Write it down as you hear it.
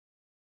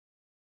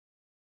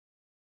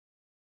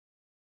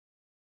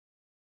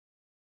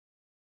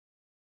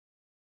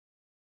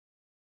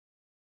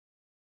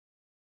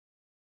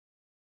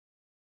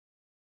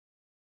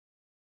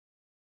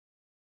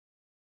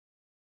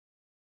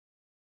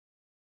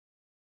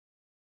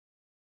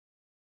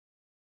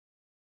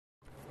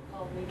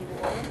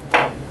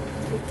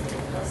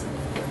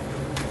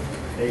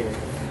Amen.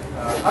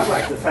 I'd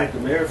like to thank the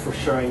mayor for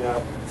showing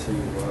up to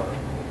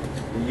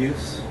the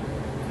youth,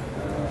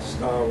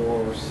 Star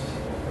Wars,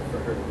 for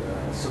her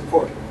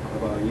support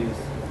of our youth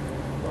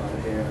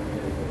here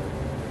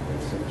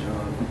in St.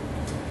 John.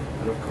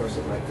 And of course,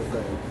 I'd like to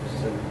thank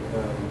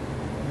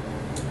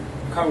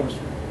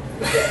Congressman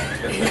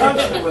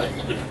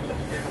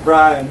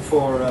Brian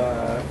for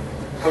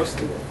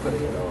hosting it,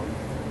 putting it on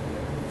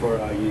for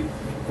our youth.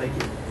 Thank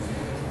you.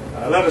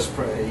 Let us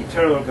pray.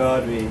 Eternal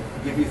God, we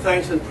give you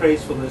thanks and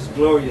praise for this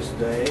glorious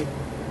day.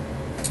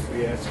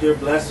 We ask your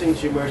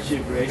blessings, your mercy,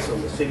 your grace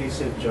on the city of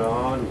St.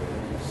 John,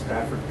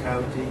 Stafford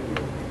County.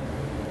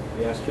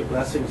 We ask your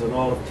blessings on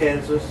all of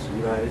Kansas, the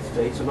United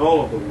States, and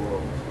all of the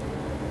world.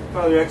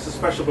 Father, we ask a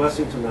special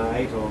blessing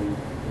tonight on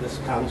this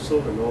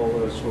council and all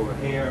those who are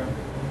here.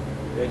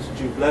 We ask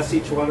that you bless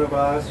each one of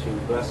us, you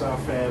bless our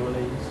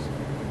families.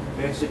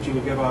 We ask that you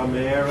will give our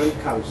mayor and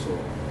council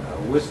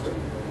wisdom,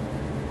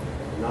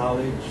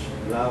 knowledge,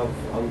 love,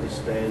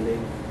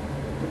 understanding,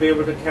 to be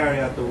able to carry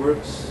out the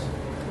works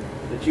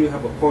that you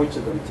have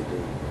appointed them to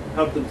do.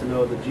 Help them to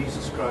know that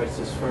Jesus Christ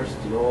is first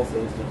in all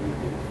things that we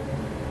do.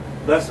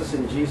 Bless us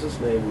in Jesus'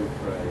 name we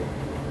pray.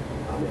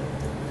 Amen.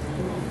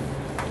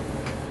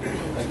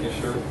 Thank you,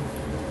 sir.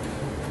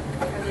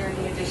 Are there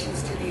any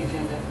additions to the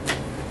agenda?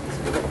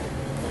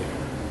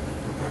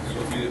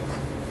 So be it.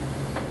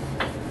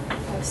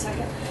 Have a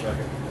second?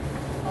 Second.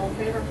 All in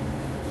favor?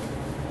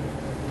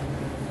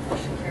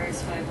 Motion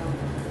carries 5-0.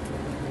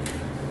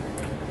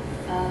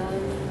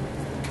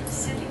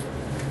 Cindy?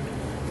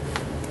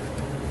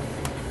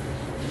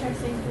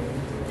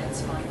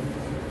 That's fine.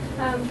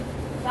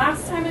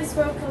 Last time I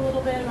spoke a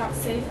little bit about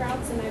safe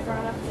routes and I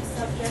brought up the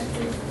subject,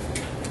 and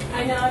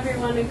I know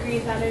everyone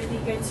agreed that it would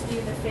be good to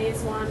do the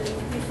phase 1,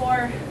 and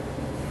before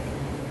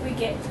we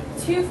get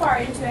too far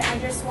into it, I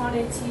just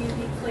wanted to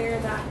be clear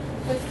that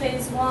with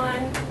phase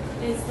 1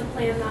 is the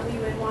plan that we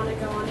would want to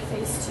go on to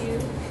phase 2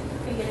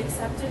 if we get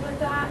accepted with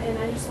that, and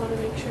I just want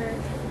to make sure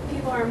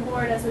people are on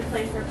board as we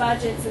plan for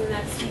budgets in the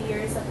next few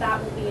years that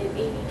that will be an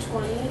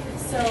 80-20.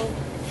 So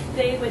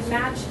they would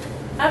match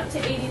up to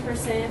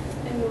 80%,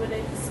 and we would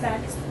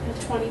expect a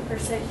 20%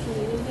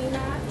 community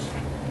match.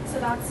 So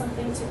that's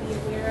something to be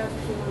aware of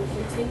if we want to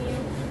continue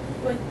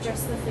with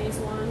just the phase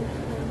 1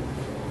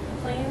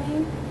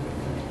 planning.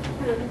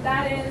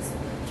 That is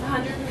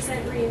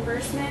 100%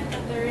 reimbursement,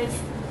 but there is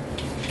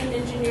an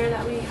engineer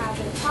that we have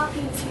been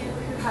talking to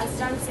who has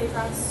done safe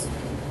routes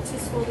to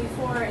school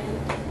before,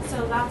 and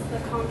so that's the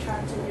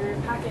contract in your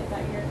packet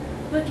that you're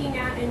looking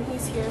at, and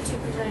he's here to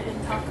present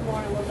and talk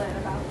more a little bit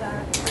about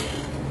that.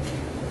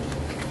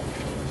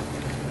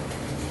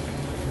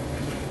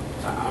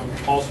 I'm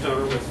Paul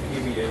Stoner with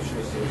EVH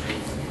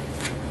Associates.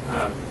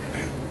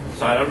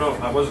 So I don't know,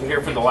 I wasn't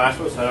here for the last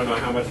one, so I don't know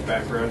how much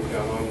background you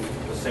got on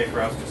the safe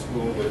routes to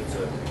school, but it's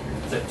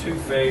a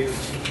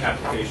two-phase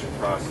application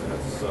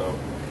process. So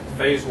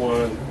phase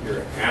 1,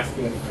 you're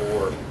asking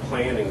for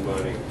planning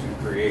money to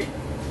create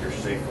your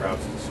safe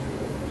routes to school.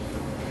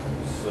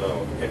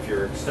 So if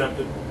you're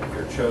accepted, if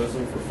you're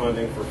chosen for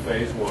funding for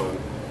phase 1,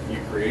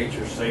 you create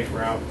your safe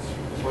routes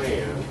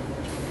plan,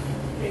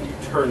 and you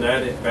turn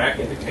that back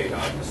into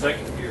KDOT the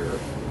second year,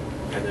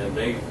 and then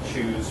they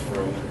choose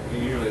from,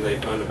 usually they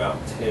fund about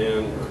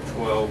 10 or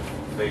 12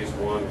 phase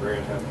 1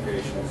 grant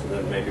applications, and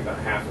then maybe about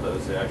half of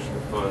those they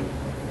actually fund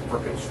for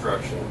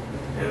construction,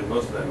 and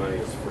most of that money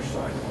is for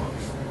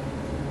sidewalks.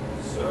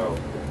 So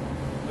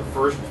the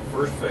first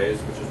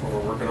phase, which is what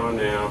we're working on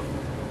now,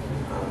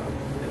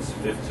 it's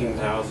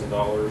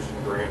 $15,000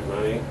 grant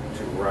money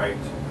to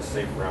write the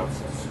safe routes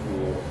to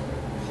school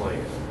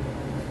plan.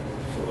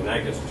 So when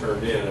that gets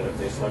turned in, and if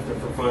they select it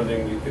for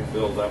funding, you could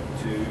build up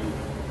to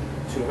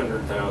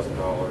 $200,000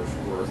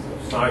 worth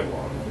of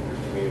sidewalk in your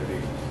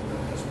community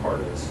as part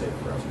of the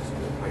safe routes to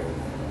school plan.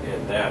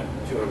 And that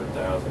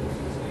 $200,000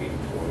 is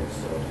 80-20,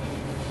 so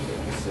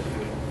the city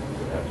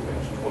would have to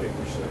match 20%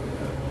 of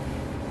that.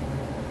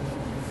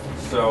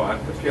 So I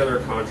put together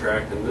a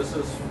contract, and this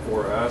is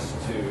for us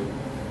to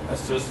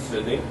assist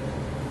Sydney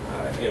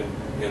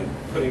in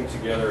putting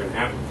together an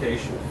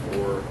application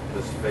for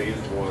this phase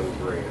 1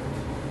 grant.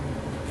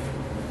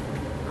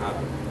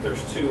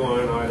 There's 2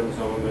 line items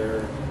on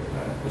there.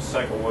 The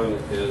second one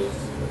is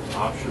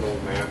optional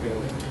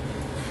mapping,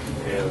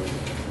 and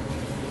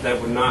that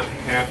would not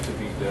have to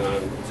be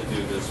done to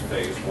do this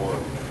phase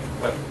 1.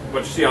 But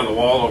what you see on the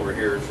wall over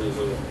here is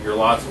your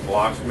lots of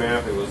blocks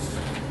map.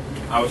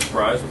 I was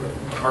surprised with it.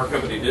 Our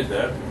company did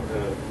that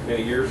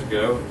many years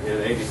ago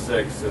in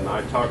 '86, and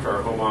I talked to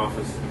our home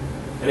office,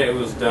 and it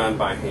was done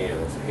by hand.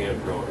 It's a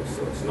hand drawing,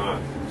 so it's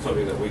not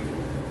something that we can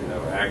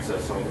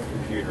access on the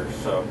computer.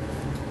 So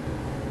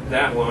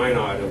that line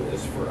item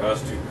is for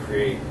us to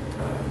create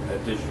a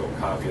digital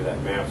copy of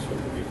that map so it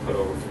can be put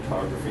over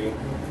photography,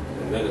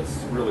 and then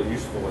it's really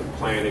useful in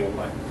planning.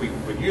 Like we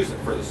would use it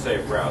for the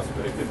safe routes,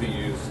 but it could be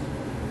used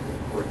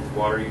for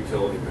water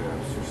utility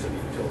maps or city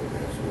utility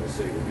maps when the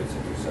city would get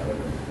some use out of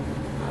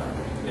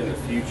it in the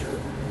future.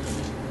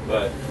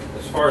 But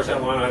as far as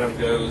that line item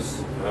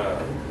goes,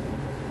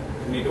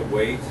 we need to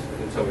wait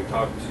until we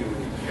talk to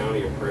the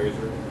county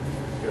appraiser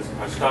Because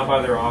I stopped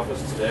by their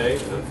office today,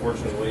 and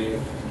unfortunately,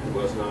 he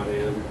was not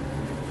in.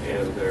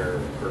 And their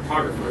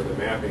cartographer, the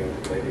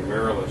mapping lady,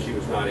 Marilyn, she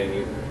was not in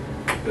either.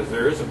 Because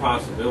there is a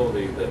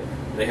possibility that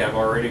they have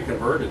already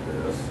converted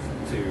this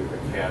to a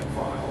CAD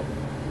file,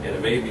 and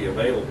it may be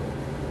available.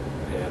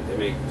 And they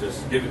may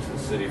just give it to the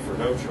city for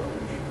no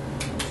charge.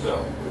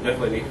 So we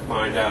definitely need to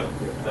find out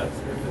if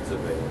it's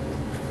available.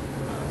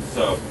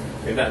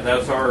 And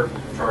that's our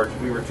charge.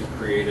 If we were to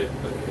create it,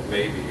 but it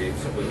may be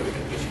something that we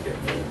can just get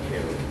from the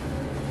county.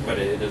 But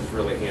it is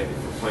really handy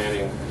for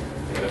planning,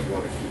 and if you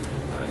want to keep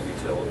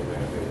utility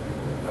mapping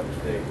up to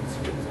date, it's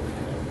good to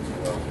have as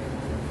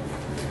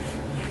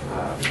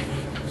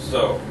well.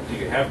 So, do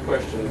you have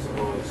questions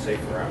on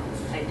safe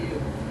routes? I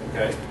do.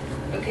 Okay.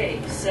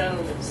 Okay,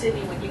 so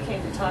Sydney, when you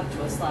came to talk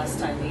to us last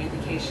time, the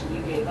indication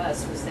you gave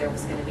us was there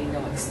was going to be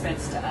no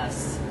expense to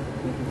us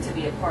to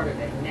be a part of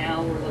it.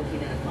 Now we're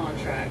looking at a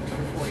contract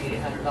for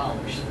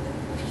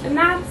 $4,800. And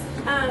that's,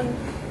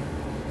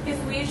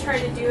 if we try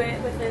to do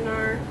it within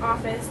our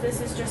office,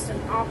 this is just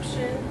an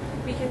option.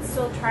 We can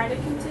still try to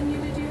continue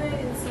to do it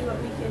and see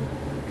what we can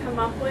come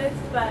up with,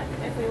 but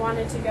if we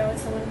wanted to go with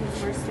someone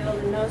who's more skilled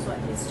and knows what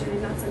he's doing,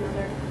 that's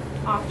another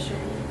option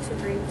to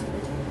bring to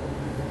the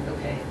table.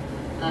 Okay.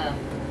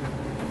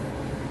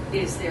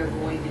 Is there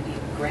going to be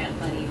grant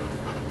money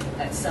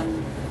at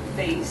some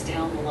phase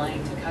down the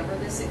line to cover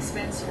this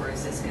expense, or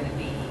is this going to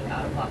be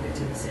out of pocket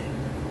to the city?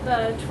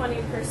 The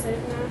 20%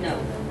 now? No,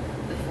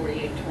 the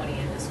 4820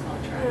 in this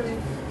contract.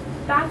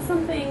 That's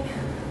something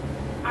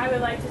I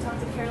would like to talk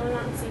to Carolyn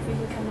on and see if we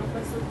can come up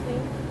with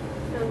something.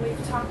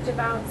 We've talked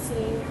about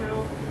seeing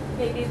how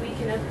maybe we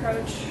can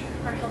approach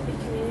our Healthy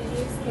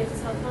Communities,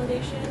 Kansas Health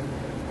Foundation,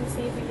 and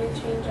see if we can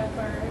change up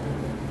our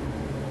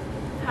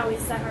how we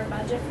set our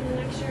budget for the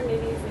next year.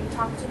 Maybe if we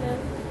talk to them,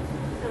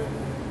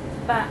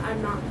 but I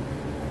don't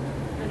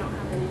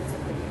have an answer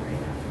for you right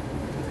now.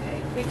 Okay.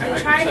 We I can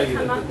can try tell to you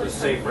come that up the with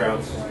Safe something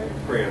Routes for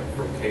it. grant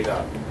from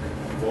KDOT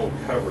won't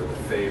cover the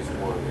phase 1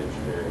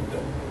 engineering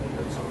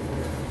that's on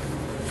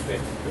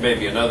there. There may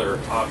be another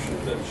option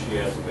that she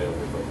has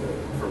available, but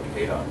from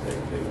KDOT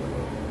they will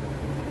not.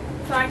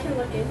 So I can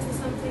look into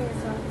something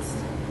if that's.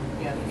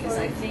 Yeah, because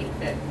I think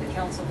that the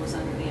council was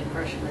under the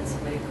impression that,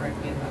 somebody correct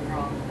me if I'm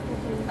wrong,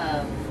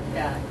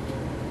 that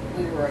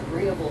we were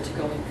agreeable to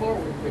going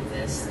forward with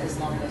this as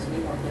long as we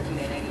weren't looking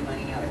at any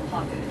money out of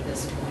pocket at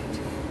this point.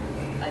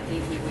 I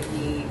think we would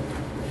need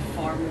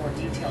far more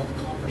detailed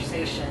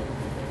conversation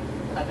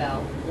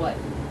about what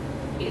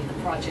the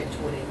project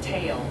would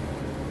entail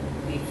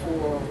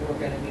before we're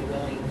going to be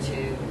willing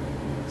to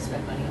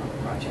spend money on the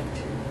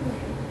project.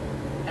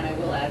 And I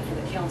will add, for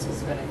the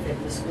council's benefit,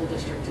 the school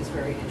district is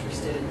very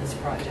interested in this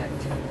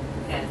project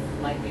and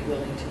might be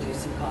willing to do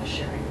some cost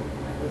sharing.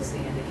 That was the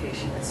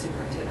indication that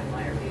Superintendent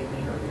Meyer gave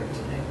me earlier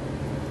today.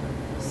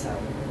 So,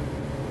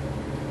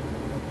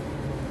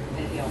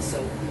 and he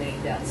also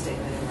made that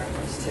statement in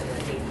reference to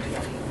the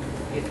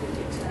 80-20 if we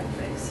get to that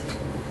phase.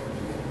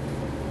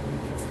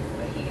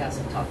 But he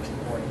hasn't talked to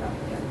the board about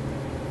it yet.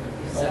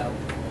 So,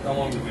 How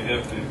long do we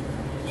have to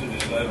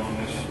decide on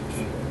this?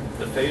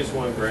 The phase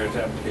 1 grant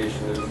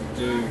application is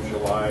due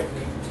July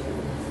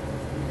 18th.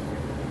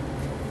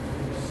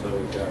 So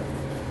we've got a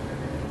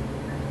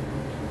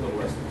little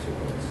less than 2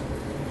 months.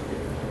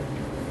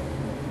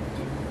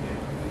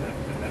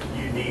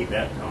 You need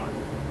that time.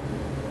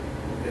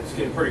 It's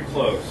getting pretty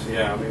close,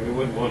 yeah. I mean, we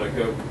wouldn't want to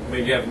go, I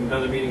mean, you have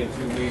another meeting in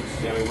 2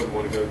 weeks, yeah, we wouldn't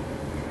want to go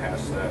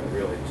past that,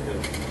 really, to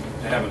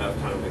have enough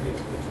time to get it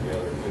put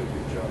together and do a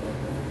good job.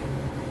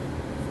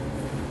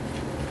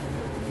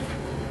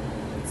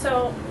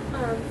 So,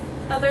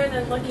 other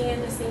than looking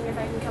into seeing if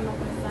I can come up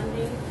with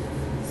funding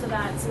so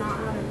that it's not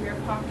out of your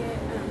pocket,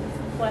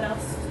 what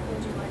else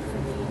would you like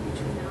from me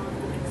between now and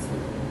the next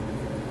meeting?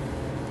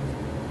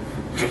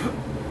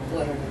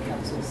 what are the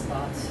council's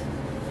thoughts?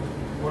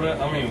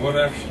 What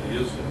actually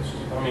is this?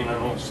 I mean, I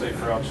know it's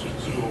safe routes to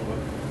school, but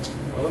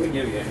Well, let me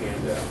give you a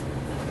handout.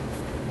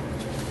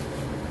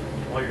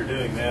 While you're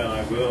doing that,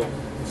 I will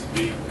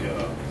speak.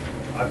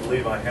 I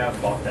believe I have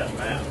bought that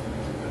map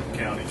at the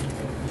county.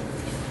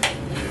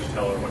 You just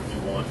tell her what you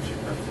want, she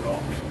prints it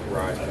off.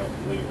 Right. I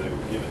don't believe they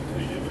would give it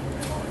to you, but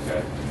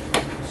Okay.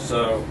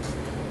 So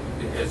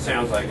it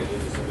sounds like it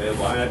is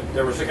available.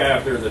 There was a guy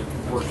out there that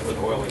works with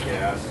oil and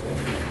gas,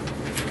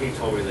 and he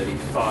told me that he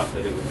thought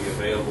that it would be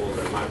available,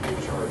 that it might be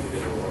a charge. He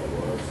didn't know what it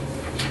was.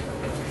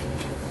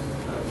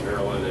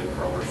 Marilyn and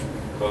Carl are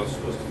both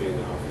supposed to be in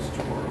the office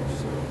tomorrow,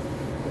 so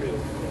we'll be able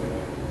to pull it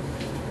out.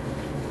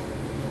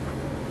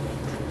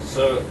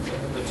 So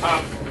the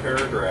top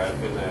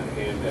paragraph in that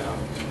handout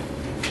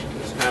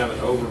is kind of an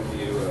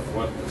overview of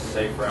what the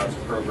Safe Routes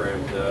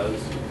program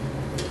does.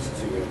 It's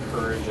to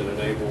encourage and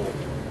enable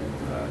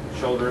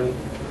children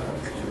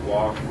to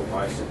walk or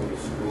bicycle to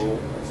school.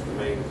 That's the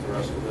main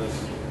thrust of this.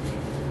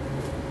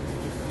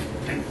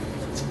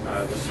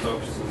 This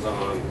focuses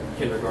on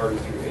kindergarten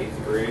through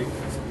 8th grade,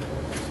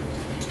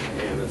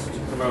 and it's to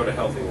promote a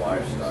healthy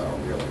lifestyle,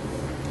 really.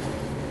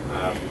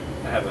 I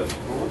have a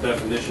little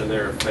definition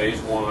there of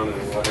phase 1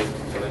 and what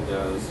it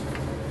does.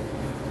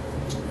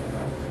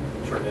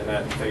 turned in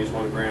that phase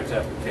 1 grants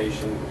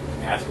application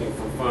asking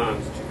for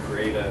funds to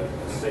create a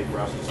safe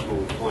routes to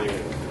school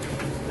plan.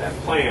 That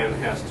plan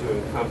has to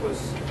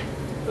encompass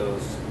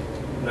those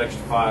next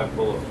 5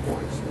 bullet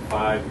points, the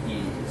 5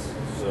 E's.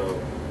 So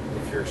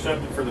if you're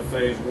accepted for the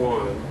phase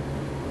 1,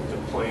 the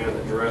plan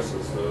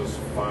addresses those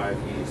 5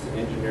 E's: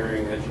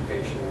 engineering,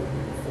 education,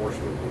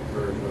 enforcement,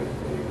 encouragement,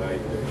 and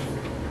evaluation.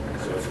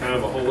 So it's kind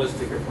of a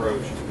holistic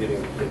approach to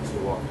getting the kids to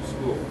walk to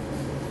school.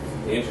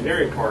 The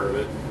engineering part of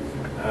it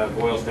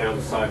boils down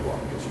to sidewalk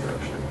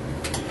construction,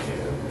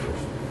 and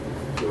there's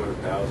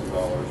 $200,000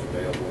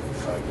 available for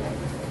sidewalk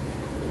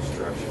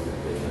construction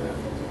in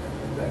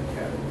that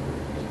category.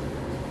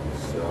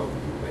 So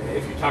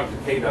if you talk to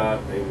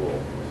KDOT, they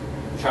will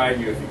chide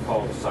you if you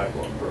call it a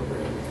sidewalk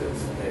program, because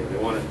they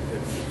want it.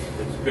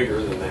 It's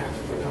bigger than that.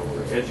 You know,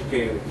 we're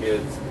educating the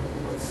kids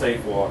on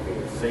safe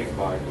walking, safe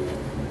biking,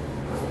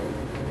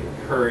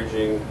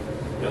 encouraging.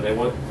 You know, they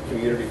want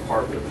community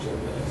partners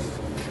in this.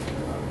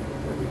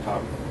 When we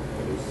talk,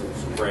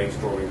 some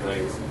brainstorming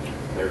things.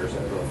 There's, I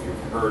don't know if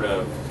you've heard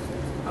of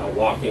a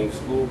walking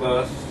school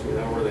bus. You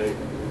know, where they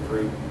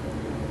recruit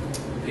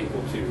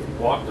people to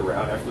walk the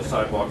route after the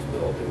sidewalk's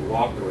built, and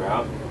walk the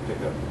route,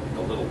 pick up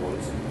the little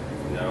ones,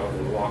 you know,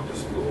 and walk to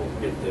school.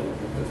 Get them,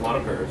 because a lot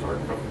of parents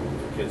aren't comfortable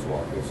with their kids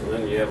walking, so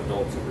then you have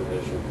adult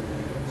supervision.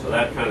 So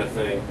that kind of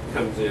thing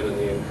comes in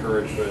the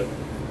encouragement.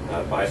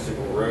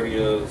 Bicycle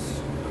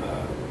rodeos,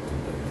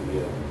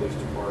 the police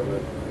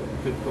department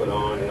could put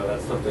on. You know,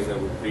 that's something that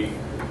would be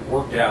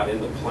worked out in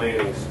the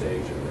planning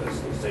stage of this,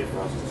 the Safe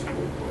Routes to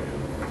School plan.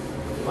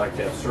 We'd like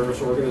to have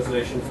service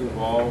organizations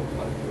involved,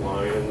 like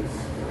Lions,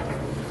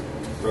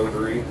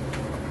 Rotary,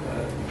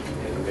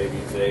 and maybe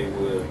they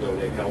would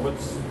donate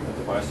helmets at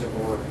the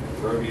bicycle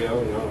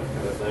rodeo, you know, that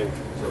kind of thing.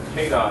 So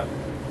KDOT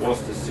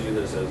wants to see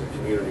this as a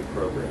community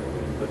program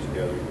and put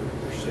together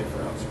your Safe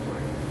Routes plan.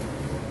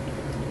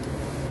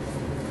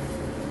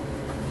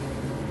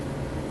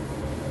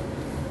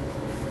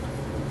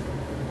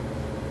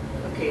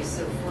 Okay,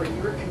 so for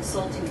your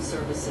consulting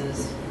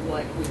services,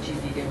 what would you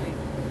be doing?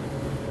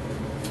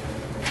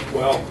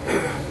 Well,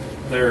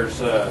 there's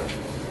let's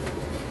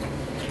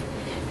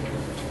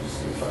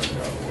see if I've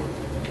got one.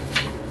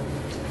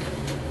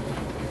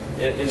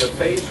 In the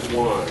phase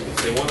 1,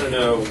 they want to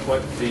know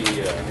what the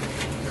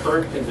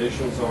current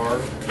conditions are,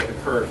 what the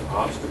current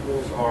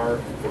obstacles are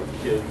for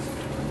kids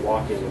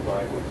walking and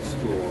biking to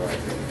school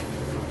right now.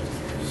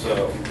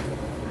 So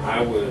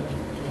I would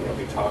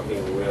be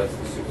talking with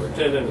the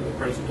superintendent and the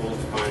principals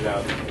to find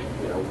out,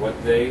 what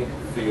they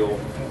feel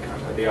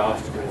the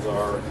obstacles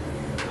are.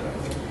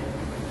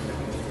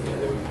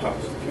 And then we talk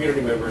to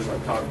community members. I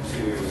talked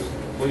to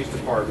the police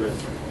department,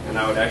 and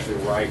I would actually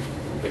write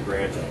the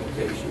grant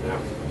application. Now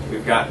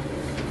we've got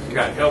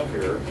help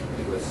here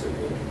with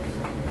Sydney,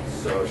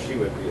 so she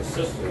would be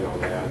assisting on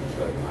that.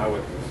 But I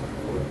would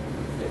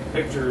take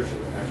pictures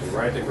and actually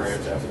write the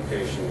grant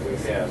application.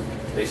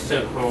 They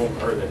sent home,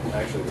 or that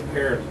actually the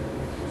parents.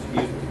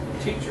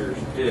 Teachers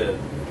did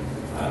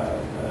a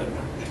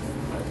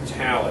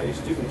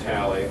student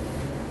tally,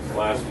 the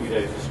last few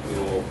days of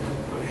school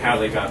on how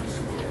they got to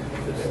school.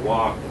 Did they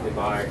walk? Did they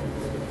bike?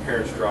 Did the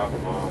parents drop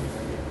them off?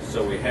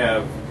 So we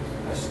have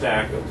a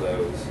stack of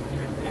those,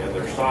 and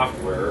their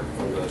software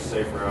from the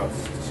Safe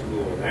Routes to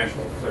School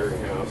National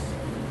Clearinghouse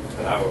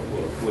that I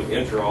would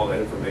enter all that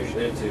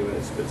information into, and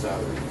it spits out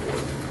a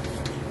report.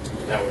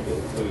 That would be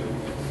included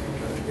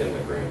in the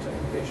grant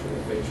application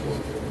in phase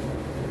 1.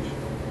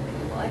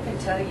 Well, I can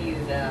tell you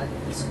that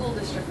the school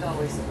district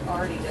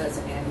already does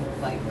an annual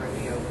bike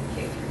rodeo with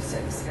K through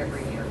 6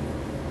 every year.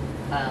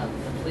 The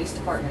police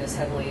department is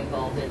heavily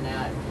involved in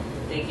that.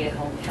 They get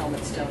home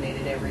helmets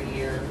donated every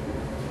year.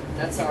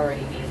 That's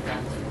already being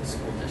done through the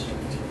school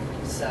district.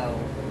 So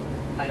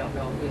I don't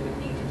know if we would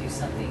need to do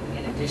something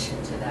in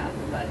addition to that,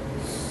 but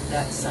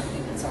that's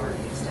something that's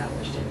already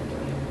established in the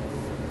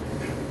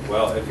community.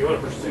 Well, if you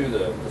want to pursue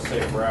the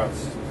Safe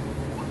Routes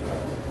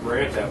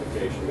grant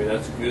application,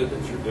 that's good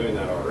that you're doing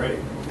that already.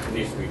 It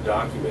needs to be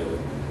documented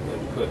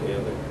and put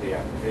in the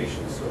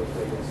application so that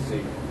they can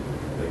see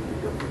that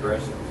you're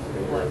progressing.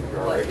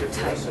 What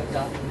type of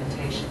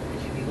documentation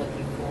would you be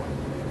looking for?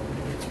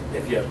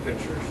 If you have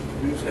pictures.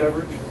 News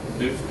coverage?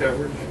 News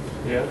coverage,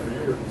 yeah.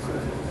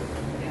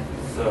 Yeah.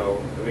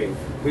 So,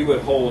 we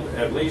would hold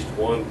at least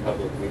one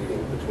public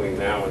meeting between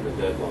now and the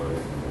deadline.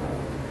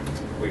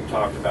 We've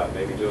talked about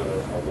maybe doing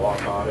a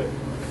walk audit.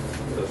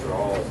 Those are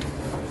all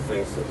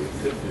things that we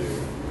could do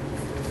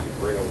to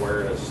bring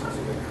awareness to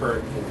the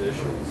current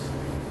conditions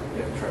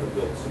and try to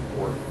build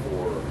support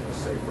for a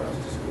Safe Routes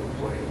to School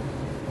plan.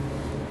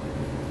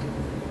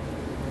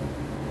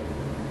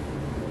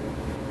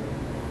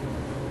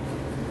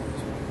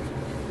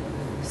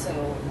 So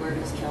where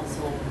does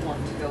council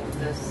want to go with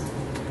this?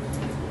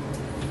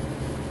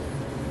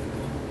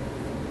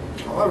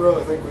 Well, I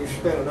really think we've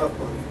spent enough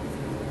money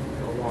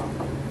for a while.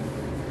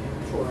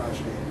 That's where I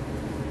stand.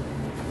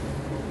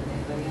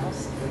 Anybody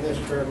else? And this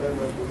fair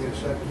amendment will get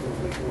accepted, will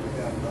be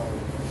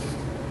 $40,000.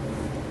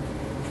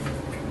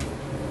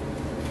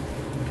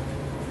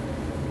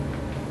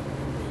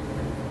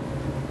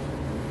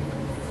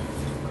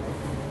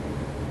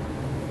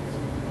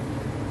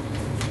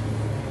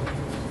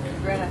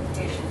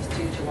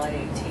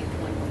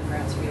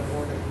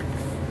 awarded.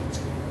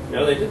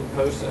 No, they didn't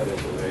post that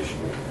information.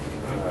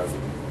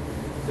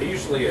 They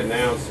usually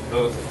announce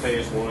both the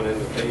phase 1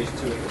 and the phase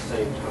 2 at the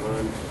same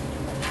time.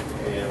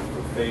 And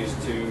for phase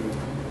 2,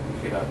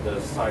 KDOT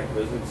does site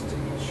visits to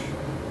each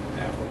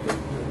applicant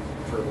and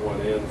turn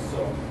one in. So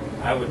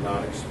I would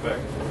not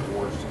expect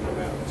awards to come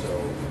out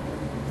until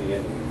the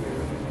end of the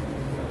year,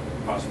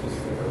 possibly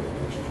even early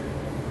next year.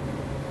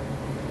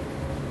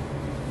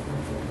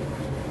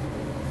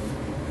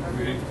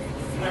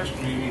 Next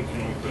meeting,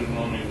 can we put it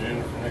on the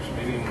agenda for next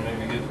meeting and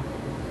maybe get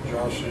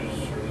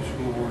Josh's or the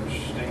school board's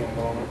stand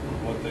on it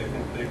and what they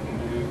think they can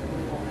do?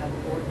 We won't have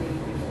a board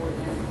meeting before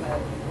then, but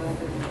well,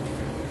 then,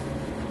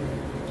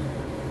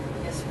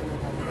 yes, we will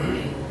have a board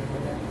meeting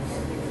before then.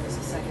 Board meeting is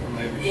a second.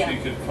 Maybe Yeah.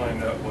 she could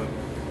find out what.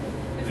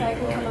 If I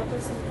can come up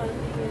with some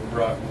funding and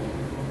Right.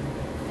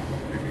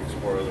 You can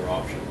explore other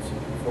options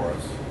for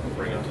us,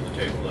 bring it to the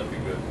table, that'd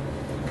be good.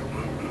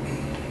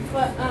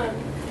 what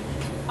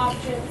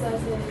options as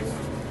in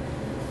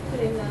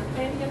putting the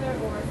plan together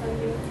or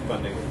funding.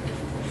 Funding.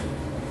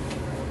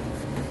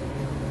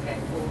 Okay,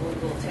 well, we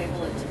will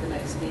table it to the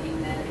next meeting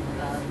then.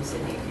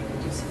 Sydney, if you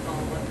could do some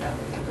follow-up, that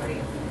would be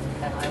great.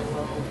 And I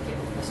will get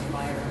with Mr.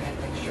 Meyer and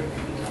make sure that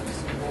he talks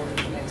to the board at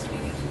the next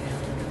meeting and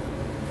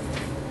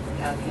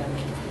have him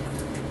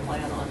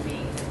plan on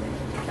being at the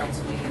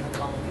council meeting the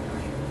following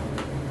night.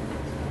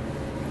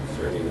 Is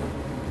there any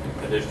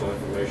additional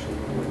information you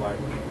would like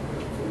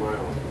from my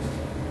office?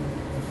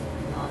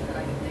 Not that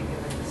I can think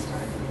of at this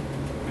time.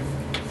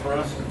 For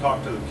us to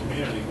talk to the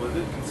community, would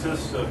it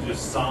consist of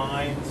just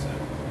signs and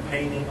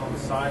painting on the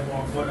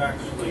sidewalk? What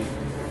actually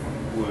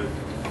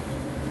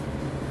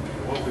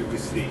what would we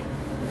see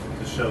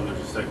to show there's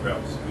a safe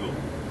route to school?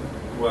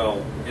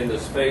 Well, in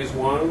this phase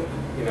 1,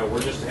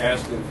 we're just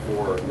asking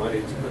for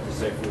money to put the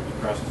safe routes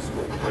across the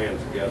school plan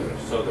together.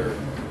 So there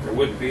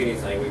wouldn't be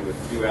anything we would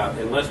do out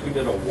unless we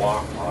did a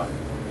walk audit.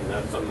 And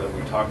that's something that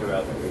we talked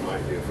about that we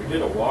might do. If we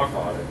did a walk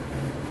audit,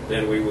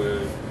 then we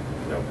would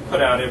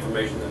put out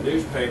information in the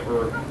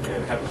newspaper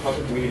and have a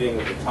public meeting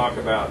to talk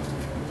about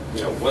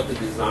what the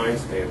design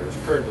standards,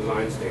 current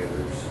design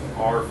standards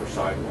are for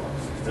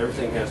sidewalks.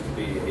 Everything has to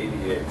be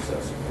ADA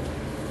accessible.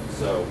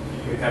 So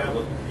You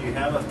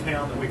have a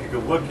town that we could go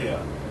look at.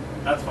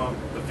 That's fine.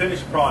 The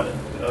finished product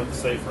of the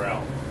safe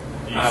route.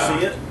 Do you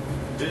see it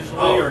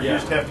visually, or do you yeah.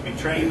 just have to be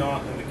trained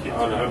on it and the kids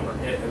Oh, no. remember?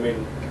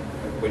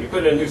 When you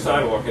put in a new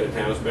sidewalk in a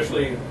town,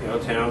 especially a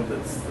town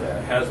that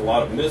has a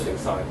lot of missing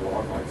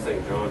sidewalk, like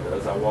St. John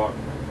does, I walk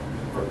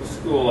from the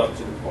school up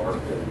to the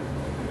park, and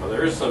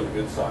there is some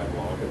good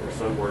sidewalk, and there's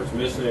some where it's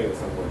missing, and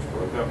some where it's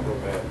broke up real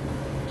bad.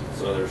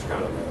 So there's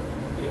kind of a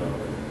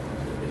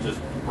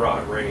just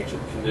broad range of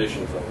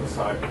conditions on the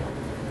sidewalk.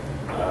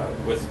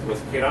 With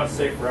KDOT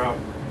Safe Route,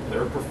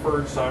 their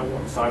preferred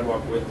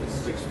sidewalk width is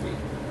 6 feet.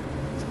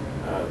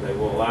 They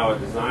will allow a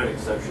design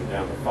exception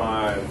down to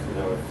 5,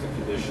 if the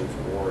conditions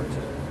warrant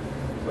it.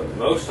 But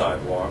most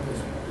sidewalk is,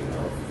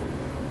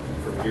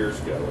 from years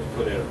ago, was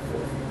put in at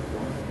 4 feet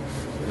wide.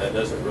 And that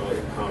doesn't really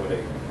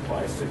accommodate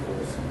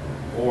bicycles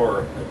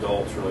or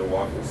adults really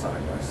walking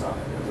side by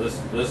side. Now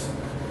this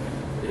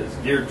is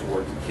geared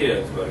towards the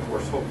kids, but of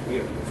course, whole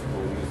communities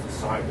will use the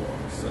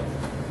sidewalks. So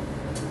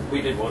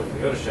we did one in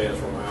Neodesha,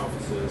 that's where my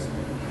office is,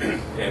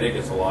 and it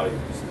gets a lot of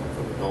use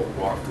from adult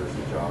walkers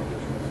and joggers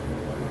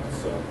and whatnot.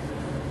 So,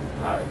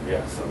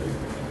 yes,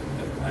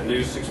 a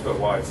new 6 foot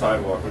wide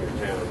sidewalk in your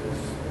town is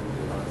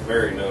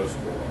very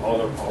noticeable. All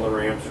the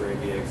ramps are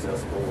ADA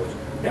accessible. Which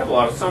you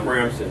have some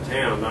ramps in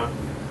town.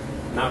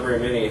 Not very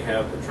many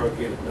have the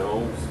truncated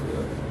domes. If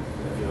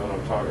you know what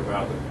I'm talking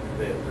about.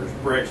 There's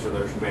bricks or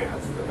there's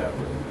mats that have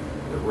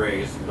the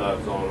raised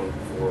nubs on them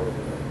for the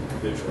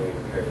visually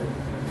impaired.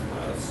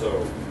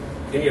 So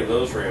any of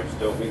those ramps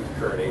don't meet the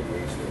current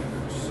ADA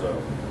standards,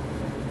 so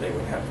they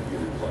would have to be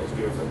replaced.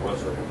 Even if it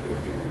was a ramp, it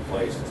would be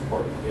replaced as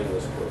part of the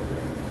endless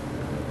program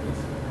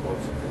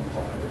once it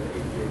complied with the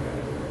ADA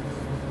guidelines.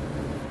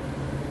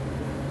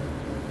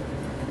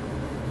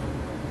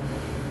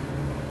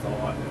 That's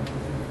all I have.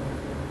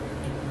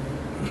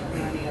 Are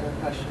there any other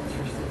questions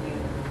for Sydney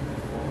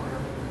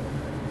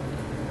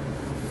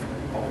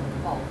or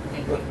Paul?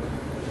 Thank you.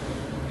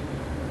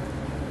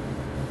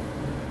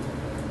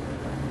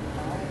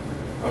 All right.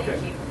 Okay.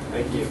 Thank you.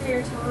 Thank you. For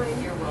your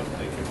time. You're welcome.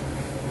 Thank you.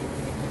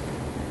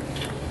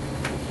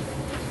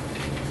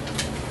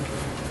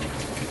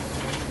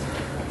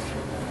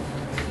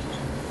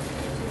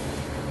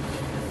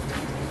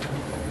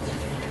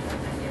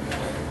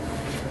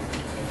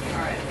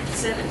 All right,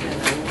 consent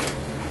agenda.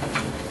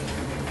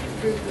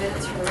 Approved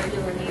minutes for the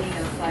regular meeting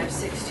of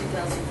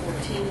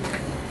 5/6/2014.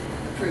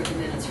 Approved the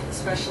minutes for the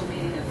special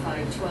meeting of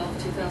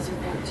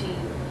 5/12/2014.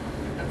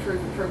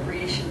 Approved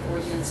appropriation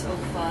ordinance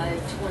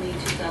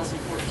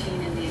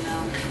 05/20/2014 in the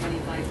amount of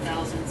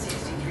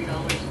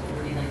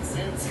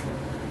 $25,063.49.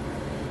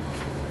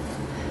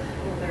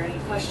 Are there any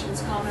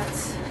questions,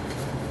 comments?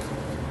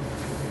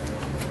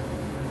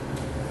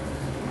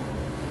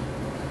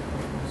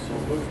 So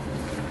moved.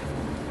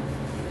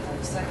 Have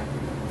a second?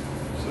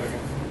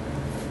 Second.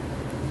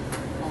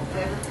 All in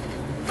favor?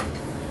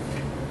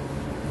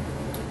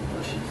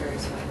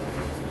 carries 5-0.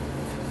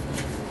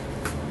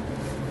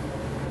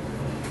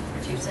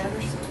 Chief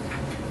Sanders?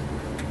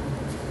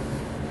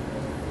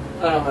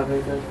 I don't have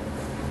anything.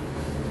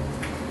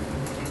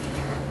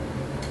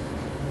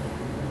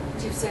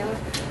 Chief Saylor?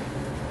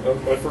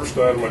 My first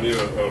item, I need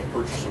a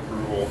purchase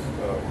approval.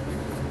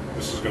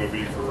 This is going to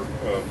be for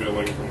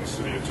billing from the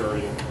city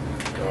attorney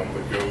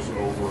that goes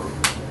over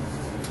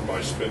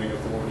my spending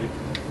authority.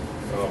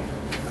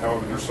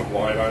 However, there's some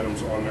line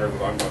items on there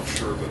that I'm not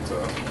sure that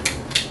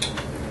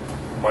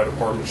my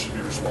department should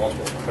be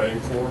responsible for paying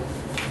for.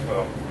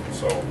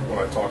 So when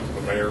I talked to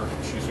the mayor,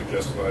 she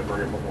suggested that I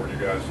bring it before you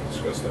guys and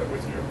discuss that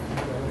with you.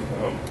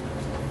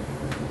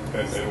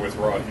 And with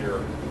Rod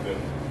here,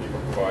 then he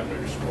can provide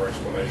maybe some more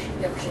explanation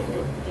Yep. Uh, or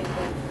something. Give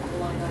them the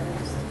line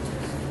items.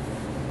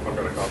 I've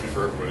got a copy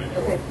for everybody.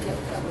 Okay, yep,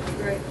 that would be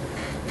great.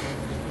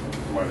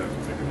 Might have to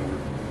take another.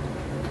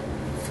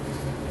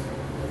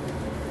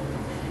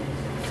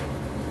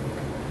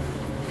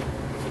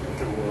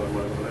 And what I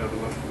might not have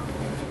enough.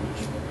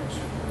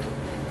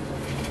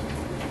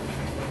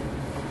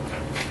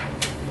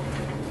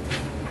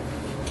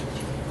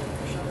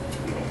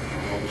 No,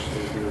 I'll just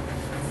stay here.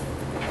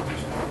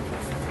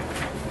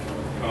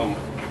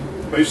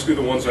 Basically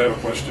the ones I have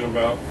a question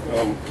about,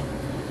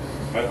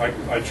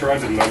 I tried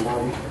to number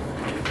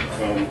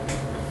them.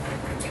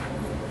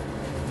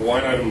 The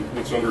line item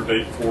that's under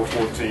date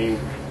 414,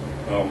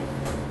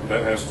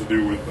 that has to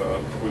do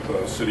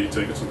with city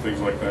tickets and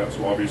things like that,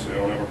 so obviously I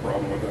don't have a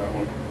problem with that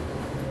one.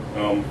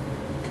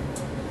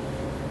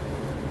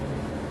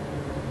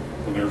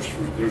 And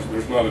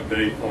there's not a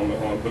date on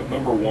but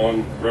number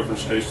 1,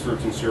 reference case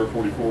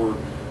 13-044,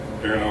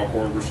 Aaron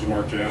Alcorn versus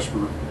Mark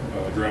Jasper,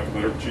 drafted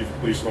letter to Chief of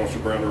Police Officer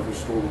Brown reference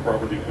stolen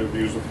property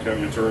interviews with the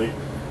county attorney.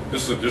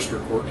 This is a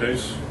district court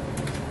case,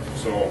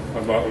 so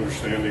I'm not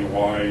understanding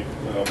why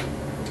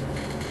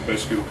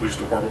basically the police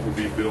department would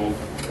be billed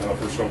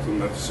for something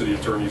that the city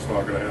attorney is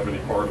not going to have any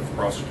part of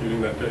prosecuting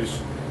that case.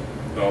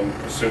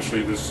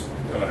 Essentially this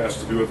has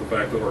to do with the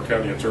fact that our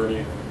county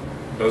attorney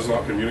does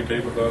not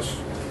communicate with us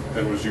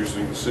and was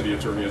using the city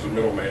attorney as a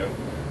middleman,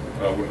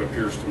 when it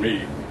appears to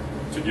me,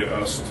 to get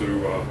us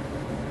to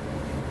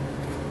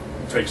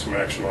take some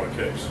action on a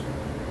case.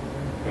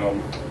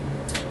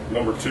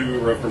 Number 2,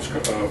 reference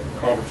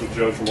conference with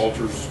Judge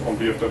Walters on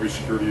BFW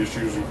security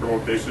issues and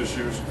criminal case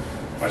issues.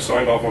 I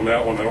signed off on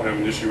that one. I don't have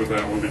an issue with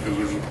that one because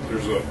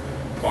there's a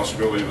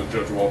possibility that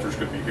Judge Walters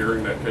could be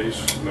hearing that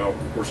case. Now,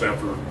 of course,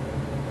 after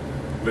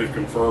they've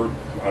conferred,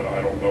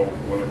 I don't know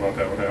whether or not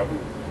that would happen.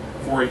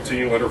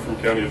 418, letter from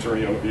county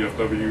attorney on the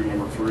BFW.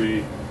 Number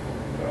 3.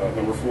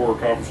 Number 4,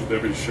 conference with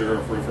deputy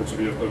sheriff, reference to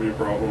BFW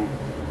problem.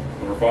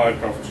 Number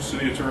 5, conference with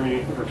city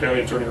attorney or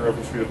county attorney,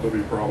 reference to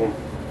BFW problem.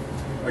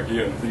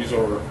 Again, these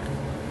are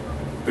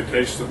the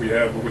case that we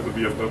have with the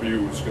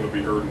BFW is going to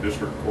be heard in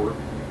district court,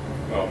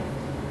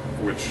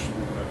 which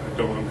I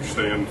don't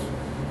understand.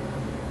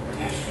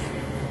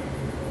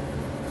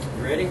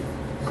 You ready?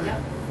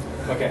 Yep.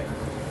 Okay.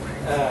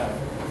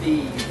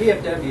 The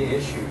BFW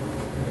issue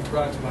was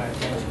brought to my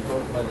attention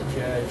both by the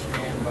judge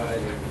and by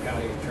the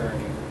county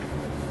attorney,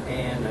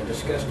 and I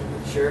discussed it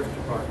with the sheriff's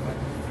department.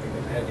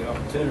 We've had the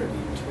opportunity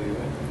to.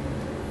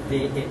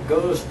 It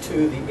goes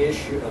to the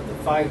issue of the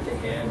fight they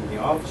had and the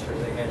officer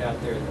they had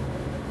out there that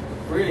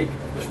really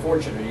was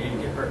fortunate he didn't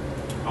get hurt.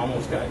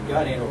 Almost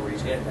got in over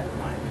his head that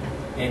night.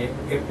 And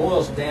it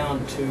boils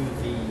down to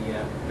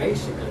the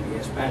basically the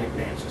Hispanic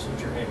dances that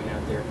you're having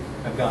out there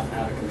have gotten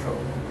out of control.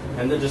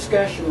 And the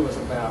discussion was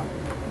about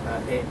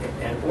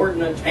an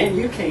ordinance, and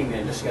you came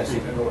in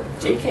discussing an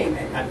ordinance. He came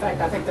in. In fact,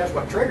 I think that's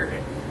what triggered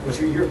it, was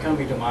you're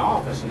coming to my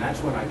office, and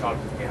that's when I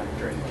talked to the county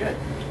attorney judge.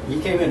 He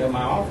came into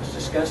my office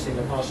discussing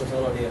the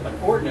possibility of an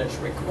ordinance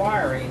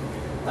requiring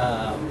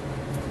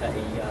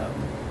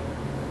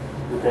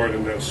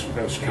Requiring that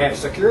have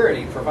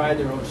security, provide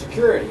their own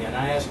security, and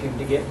I asked him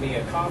to get me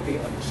a copy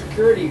of the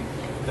security,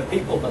 the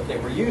people that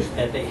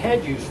they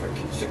had used for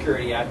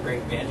security out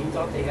Great Bend. He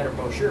thought they had a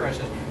brochure. I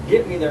said,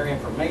 get me their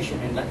information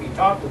and let me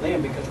talk to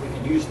them, because we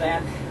can use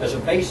that as a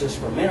basis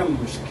for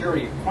minimum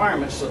security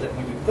requirements, so that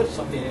when you put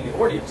something in the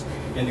ordinance,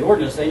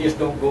 they just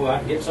don't go out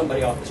and get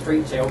somebody off the street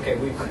and say, okay,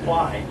 we've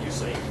complied, you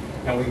see.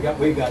 And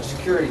we've got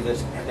security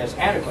that's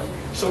adequate.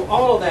 So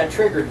all of that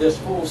triggered this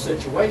whole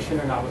situation,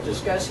 and I was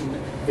discussing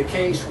the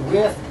case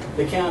with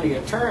the county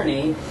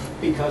attorney,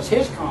 because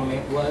his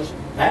comment was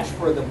that's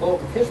where the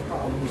bulk of his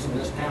problems in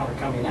this town are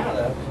coming out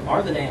of,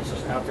 are the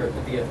dances out there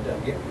at the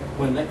VFW,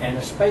 and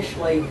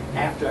especially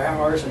after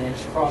hours, and then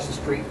it's across the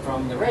street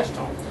from the rest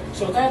home.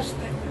 So that's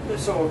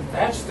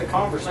the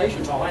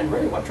conversations all. And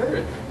really what triggered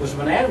it was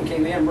when Adam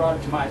came in and brought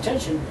it to my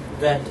attention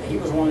that he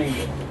was wanting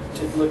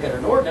to look at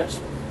an ordinance.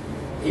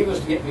 He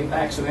was to get me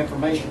back some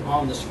information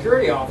on the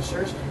security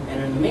officers,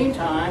 and in the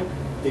meantime,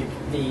 the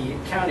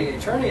county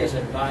attorney has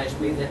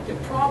advised me that the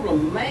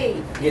problem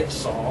may get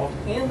solved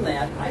in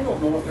that I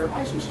don't know if their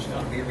license is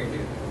going to be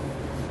renewed.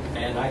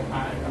 And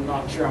I'm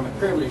not sure I'm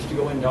privileged to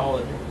go into all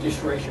the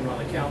discretion on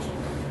the council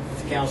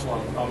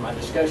on my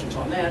discussions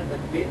on that, but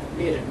be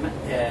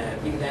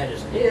that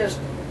as it is,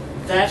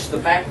 that's the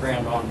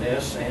background on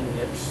this, and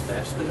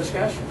that's the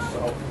discussion.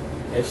 So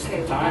it's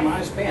Okay, the time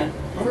I spent.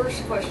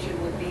 First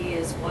question would be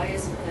is why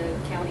isn't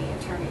the county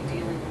attorney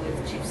dealing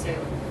with Chief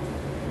Saylor?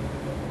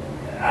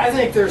 I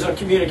think there's a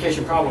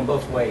communication problem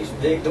both ways.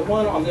 The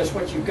one on this,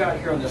 what you've got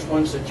here on this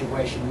one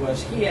situation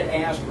was he had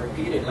asked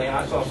repeatedly, and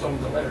I saw some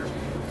of the letters,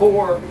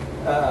 for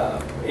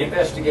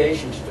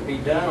investigations to be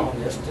done on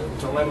this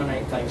to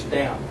eliminate things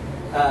down.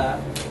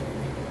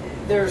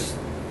 There's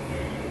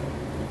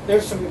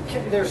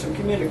some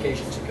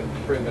communications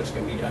improvements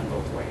can be done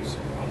both ways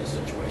on this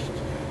situation.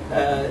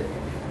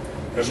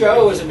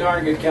 Joe is a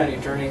darn good county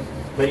attorney,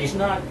 but he's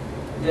not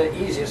the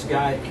easiest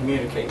guy to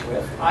communicate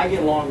with. I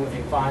get along with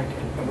him fine,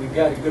 and we've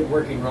got a good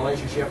working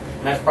relationship,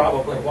 and that's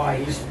probably why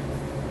he's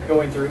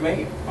going through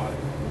me on it.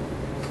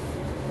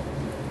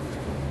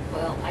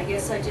 Well, I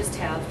guess I just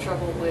have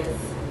trouble with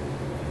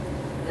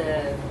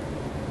the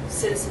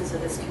citizens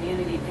of this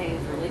community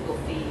paying for legal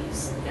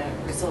fees that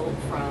result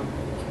from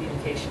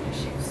communication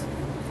issues.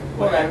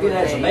 Well, Wherever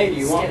that's they made.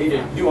 You want me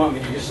stem from.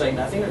 to just say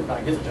nothing and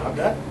not get the job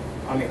done?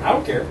 I mean, I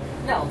don't care.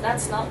 No,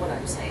 that's not what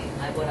I'm saying.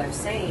 What I'm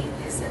saying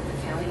is that the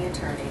county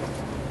attorney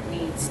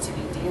needs to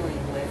be dealing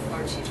with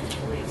our chief of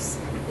police,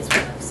 is what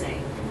I'm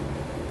saying.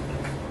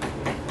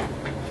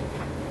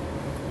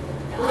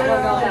 Now, I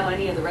don't know how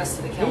any of the rest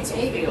of the council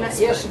feels.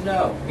 Yes but- and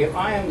no. If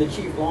I am the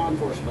chief law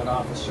enforcement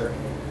officer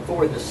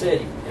for the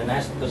city, and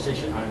that's the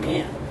position I'm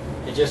in,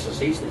 it just as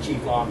he's the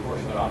chief law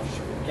enforcement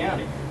officer for the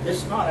county,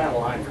 this is not out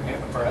of line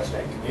for us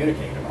to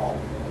communicate at all.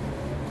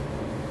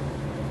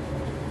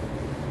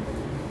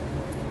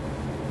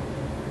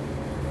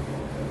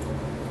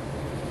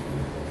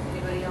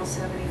 Anybody else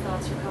have any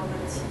thoughts or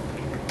comments?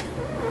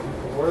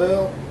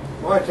 Well,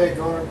 my take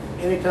on it,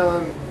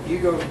 anytime you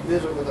go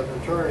visit with an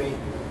attorney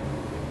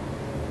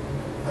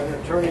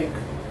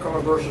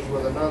converses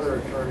with another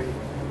attorney,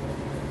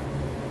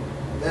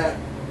 that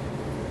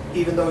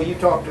even though you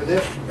talk to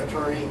this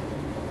attorney,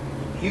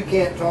 you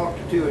can't talk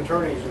to two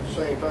attorneys at the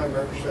same time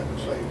representing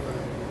the same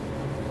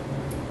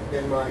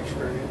thing, in my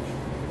experience.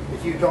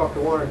 If you talk to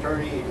one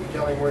attorney and you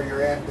tell him where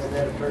you're at, then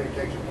that attorney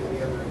takes it to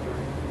the other attorney.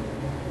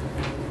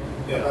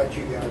 How about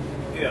you guys?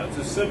 Yeah, it's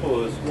as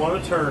simple as one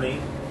attorney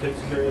takes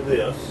care of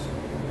this,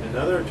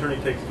 another attorney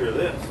takes care of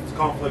this. It's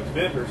conflict of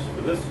interest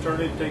for this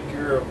attorney to take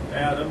care of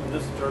Adam, and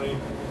this attorney,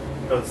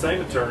 or the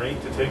same attorney,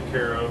 to take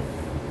care of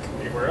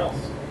anywhere else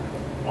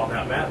on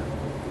that matter.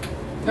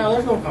 No,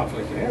 there's no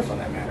conflict of interest on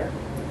that matter.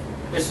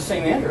 It's the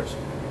same interest.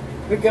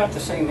 We've got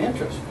the same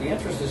interest. The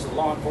interest is the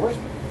law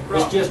enforcement.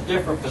 Right. It's just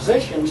different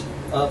positions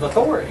of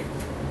authority.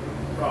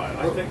 Right,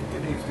 I think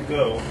it needs to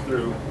go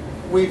through.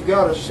 We've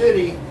got a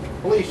city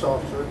police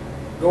officer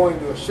going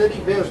to a city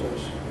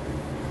business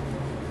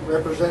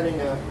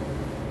representing a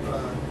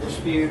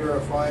dispute or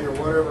a fight or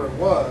whatever it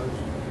was.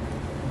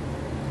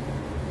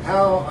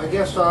 I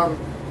guess I'm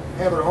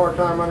having a hard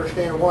time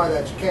understanding why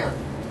that's counted.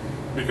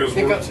 Because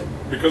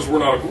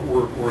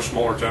we're a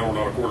smaller town,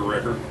 we're not a court of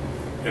record.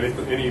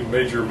 Any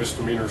major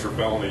misdemeanors or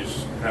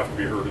felonies have to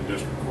be heard in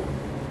district court.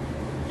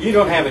 You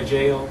don't have a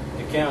jail,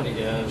 the county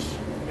does.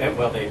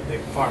 Well, they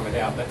farm it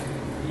out, but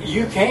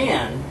you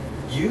can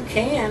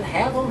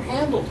have them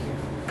handled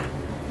here,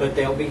 but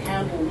they'll be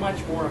handled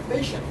much more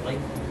efficiently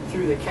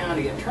through the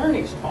county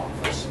attorney's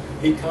office,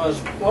 because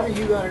what are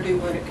you going to do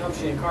when it comes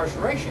to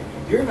incarceration?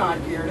 You're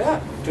not geared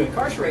up to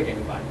incarcerate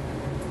anybody.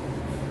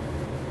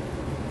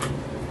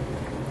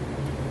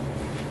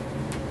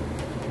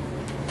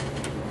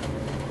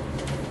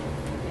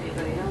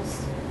 Anybody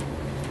else?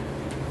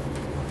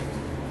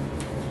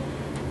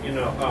 You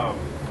know,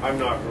 I'm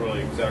not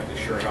really exactly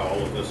sure how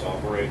all of this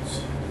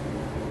operates,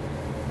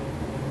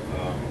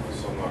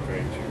 so I'm not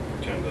going to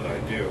pretend that I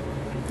do.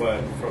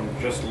 But from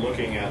just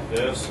looking at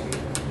this, and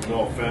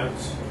no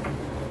offense,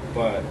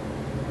 but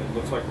it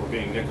looks like we're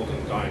being nickeled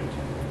and dimed.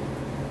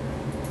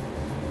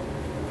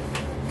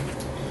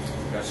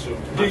 That's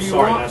just, Do I'm you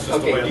sorry, want? that's just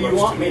the way Okay. it Do you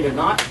looks want to me to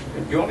not?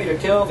 Do you want me to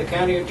tell the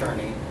county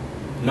attorney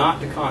not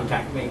to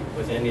contact me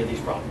with any of these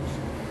problems?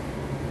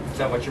 Is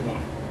that what you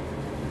want?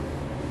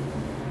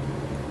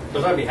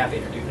 Because I'd be happy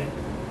to do that.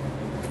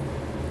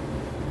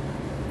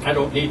 I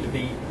don't need to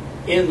be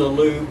in the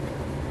loop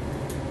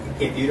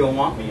if you don't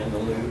want me in the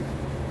loop.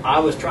 I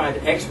was trying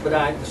to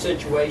expedite the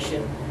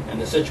situation,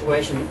 and the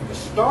situation was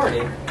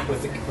started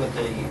with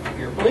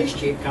your police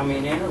chief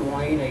coming in and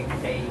wanting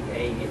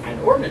an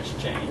ordinance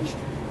change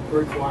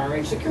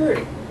requiring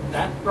security.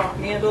 That brought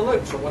me into the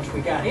loop. So once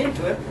we got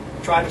into it,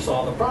 tried to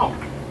solve the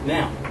problem.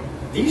 Now,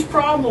 these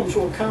problems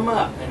will come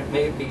up, and it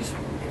may be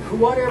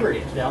whatever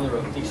it is down the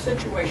road. These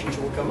situations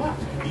will come up.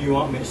 Do you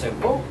want me to say,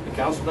 well, the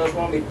council does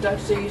want me to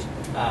touch these?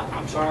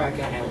 I'm sorry, I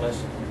can't handle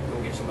this.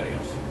 Go get somebody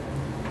else.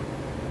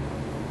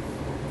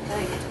 I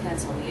think it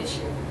depends on the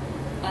issue.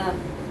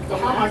 So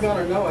how am I going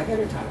to know ahead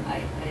of time?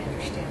 I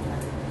understand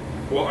that.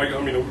 Well, I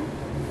mean,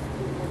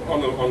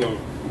 on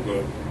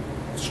the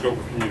scope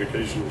of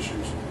communication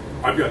issues,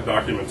 I've got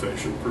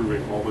documentation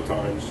proving all the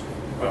times.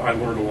 I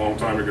learned a long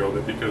time ago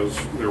that because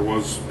there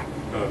was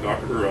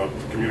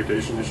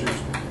communication issues,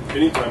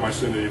 anytime I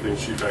send anything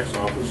to CPAC's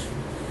office,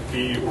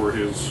 he or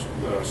his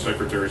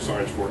secretary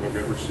signs for it, and I've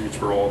got receipts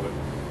for all of it.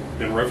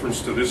 In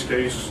reference to this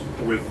case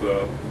with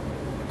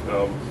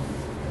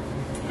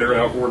Darren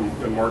Alcorn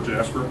and Mark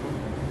Jasper,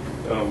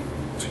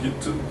 to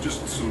get to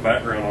just some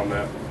background on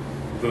that,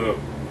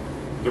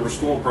 there was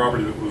stolen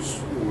property that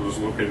was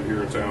located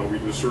here in town. We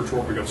did a search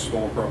warrant, we got the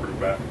stolen property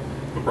back.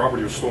 The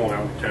property was stolen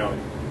out in the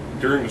county.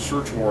 During the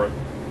search warrant,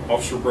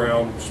 Officer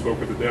Brown spoke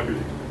with the deputy,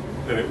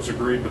 and it was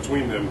agreed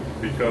between them,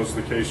 because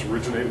the case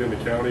originated in the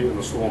county and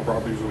the stolen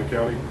property was in the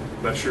county,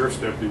 that sheriff's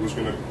deputy was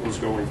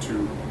going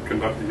to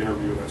conduct the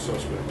interview of that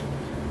suspect.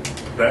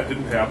 That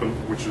didn't happen,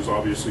 which is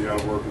obviously out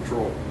of our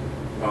control.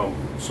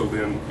 So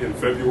then in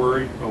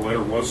February, a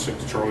letter was sent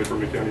to Charlie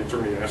from the county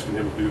attorney asking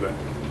him to do that.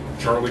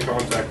 Charlie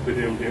contacted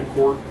him in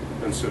court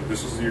and said,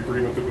 this is the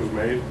agreement that was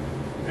made,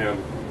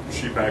 and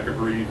SHPAC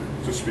agreed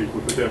to speak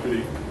with the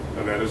deputy,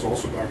 and that is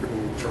also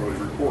documented in Charlie's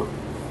report.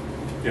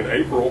 In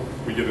April,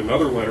 we get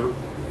another letter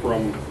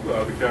from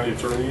the county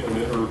attorney, and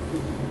in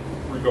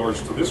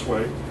regards to this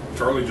way,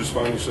 Charlie just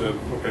finally said,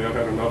 okay, I've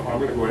had enough, I'm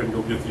going to go ahead and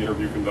go get the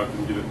interview conducted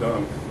and get it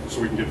done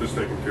so we can get this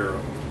taken care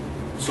of.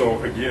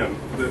 So again,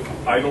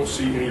 I don't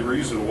see any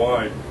reason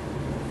why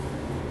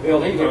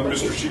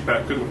Mr.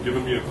 SHPAC couldn't have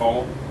given me a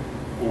call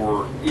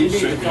or you need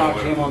sent to me talk a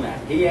to letter. him on that.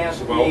 He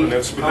asked me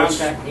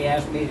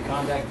to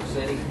contact the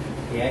city.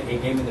 He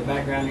gave me the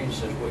background and he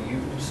says, well,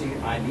 you see,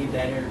 I need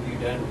that interview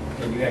done.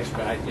 Can you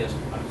expedite this?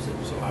 I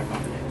said, so I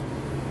contacted him.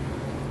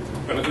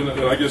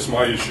 And I guess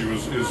my issue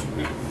is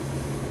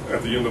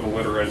at the end of a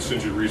letter I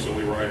sent you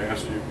recently where I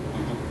asked you,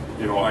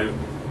 you know,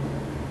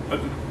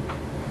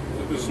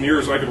 as near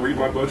as I can read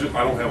my budget,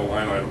 I don't have a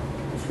line item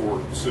for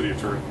the city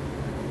attorney.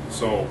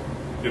 So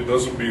it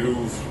doesn't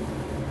behoove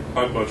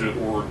my budget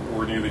or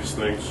any of these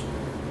things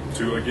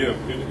to, again,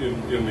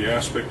 in the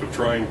aspect of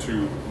trying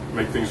to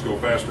make things go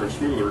faster and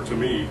smoother, to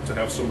me, to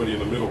have somebody in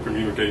the middle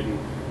communicating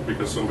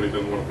because somebody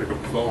doesn't want to pick up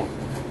the phone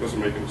doesn't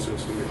make any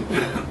sense to me.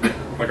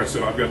 Like I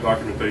said, I've got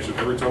documentation.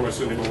 Every time I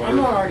send him a letter... I'm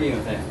not arguing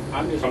with that.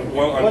 I'm just...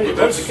 Well, what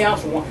does the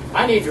council want?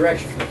 I need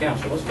direction from the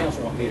council. What does the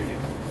council want me to do?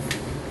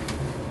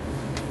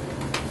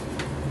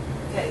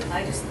 Okay,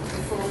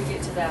 before we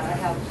get to that, I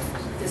have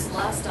this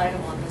last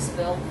item on this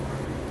bill.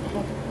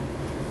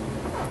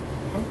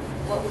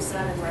 What was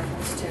that in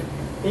reference to?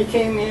 He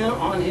came in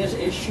on his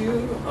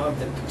issue of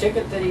the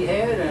ticket that he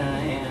had,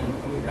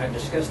 and I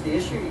discussed the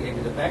issue. He gave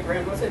me the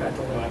background with it. I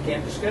told him I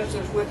can't discuss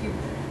this with you.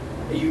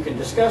 You can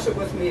discuss it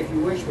with me if you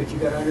wish, but you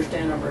got to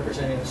understand I'm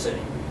representing the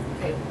city.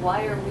 Okay,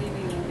 why are we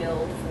being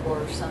billed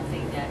for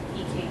something that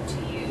he came to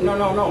you?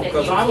 No,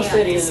 because I'm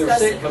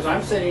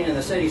sitting in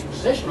the city's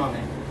position on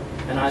that.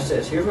 And I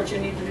says, here's what you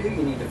need to do.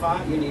 You need to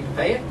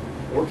pay it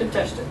or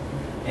contest it.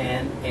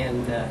 And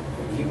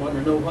he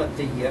wanted to know what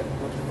the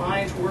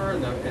fines were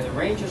and the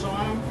ranges on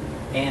them.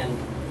 And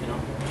you know,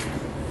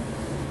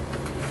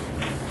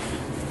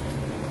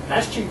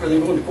 that's cheaper than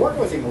going to court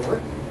with him over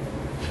it.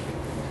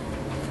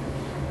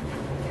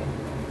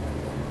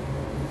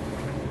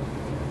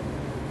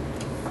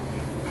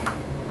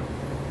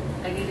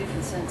 I need a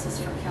consensus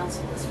from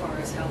council as far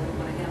as how we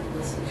want to handle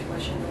this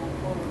situation going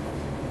forward.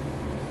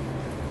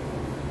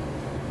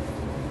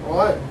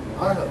 Well,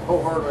 I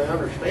wholeheartedly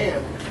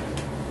understand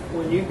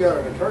when you've got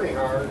an attorney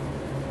hired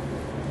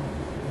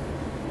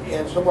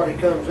and somebody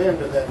comes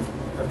into that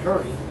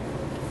attorney,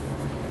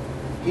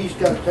 he's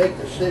got to take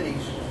the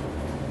city's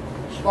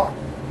spot.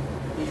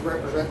 He's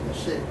representing the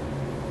city.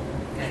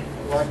 Okay.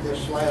 Like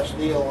this last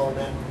deal on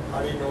that,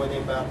 I didn't know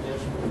anything about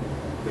this,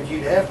 but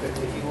you'd have to,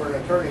 if you were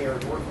an attorney or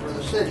worked for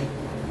the city,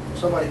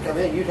 somebody come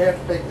in, you'd have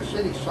to take the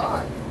city's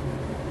side,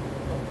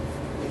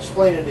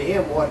 explaining to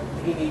him what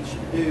he needs to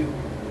do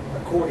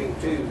according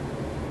to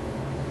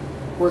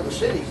where the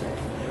city's at.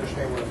 You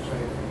understand what I'm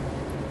saying?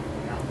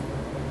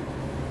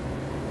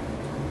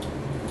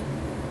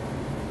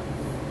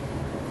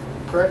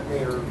 Correct me,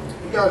 or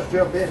you guys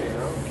jump in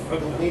here. I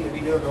don't mean to be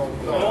doing all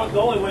the time.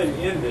 The only way to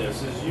end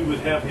this is you would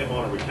have him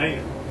on a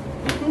retainer.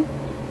 You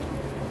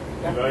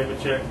write him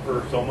a check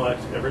for so much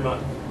every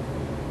month.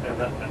 And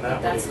that would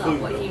That's not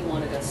include what the- he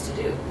wanted us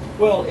to do.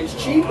 Well, it's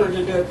cheaper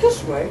to do it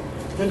this way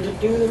than to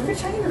do the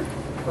retainer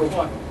for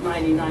what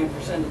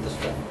 99% of the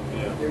stuff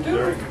they're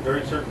doing.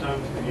 During certain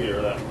times of the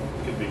year, that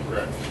could be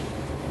correct.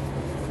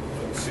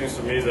 It seems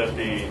to me that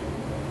the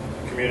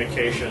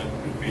communication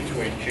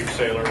between Chief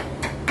Saylor,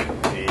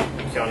 the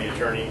county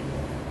attorney,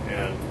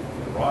 and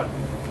Rod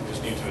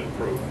just needs to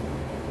improve.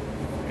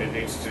 It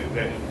needs to,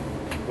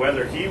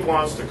 whether he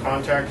wants to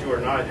contact you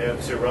or not,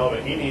 it's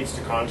irrelevant. He needs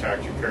to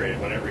contact you,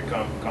 period, whenever it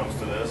comes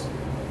to this.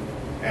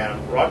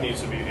 And Rod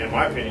needs to be, in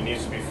my opinion,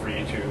 needs to be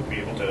free to be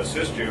able to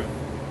assist you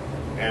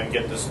and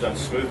get this done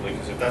smoothly.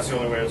 Because if that's the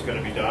only way it's going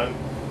to be done,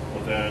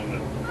 well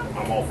then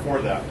I'm all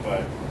for that.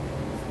 But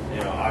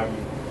you know, I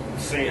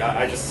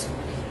just,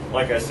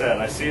 like I said,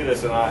 I see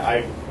this and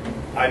I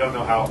don't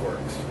know how it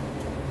works.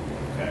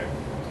 Okay,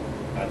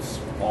 that's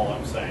all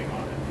I'm saying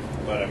on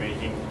it. But I mean,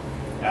 he,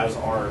 as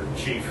our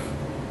chief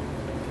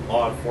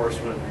law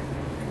enforcement,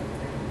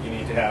 you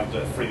need to have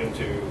the freedom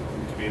to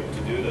be able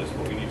to do this.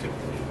 But we need to,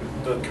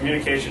 the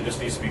communication just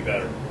needs to be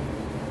better.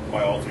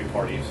 by all three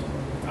parties.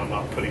 I'm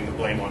not putting the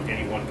blame on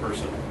any one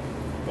person,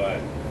 but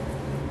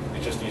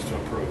it just needs to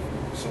improve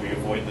so we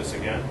avoid this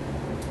again.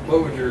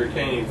 What would your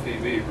retaining fee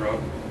be,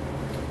 Rob?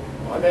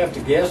 Well, I'd have to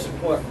guess at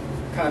what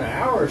kind of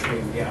hours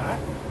we've got.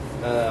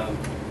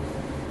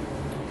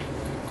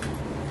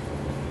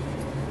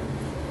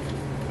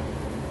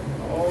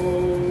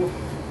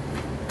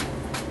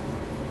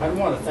 I'd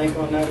want to think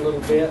on that a little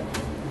bit.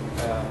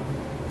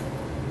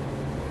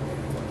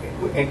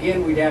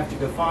 Again, we'd have to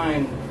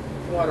define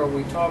what are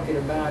we talking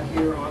about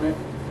here on it.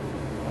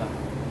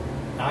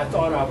 I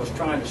thought I was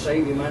trying to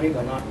save you money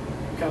by not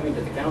coming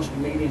to the council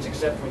meetings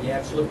except when you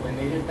absolutely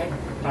needed me,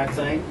 type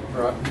thing.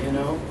 Right. You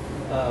know.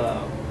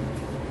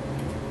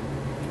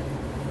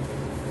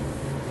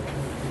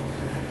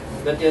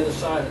 But the other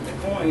side of the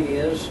coin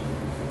is,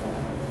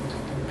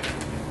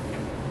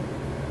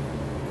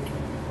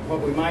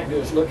 what we might do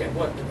is look at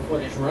what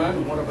is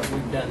run. What about,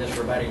 we've done this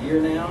for about a year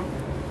now,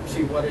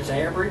 see what it's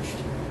averaged,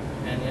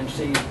 and then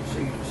see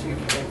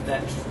if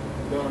that's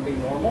going to be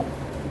normal.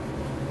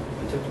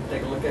 And to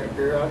take a look at it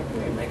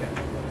periodically and make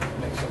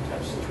some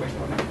type of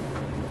situation on that.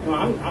 You know,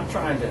 I'm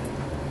trying to.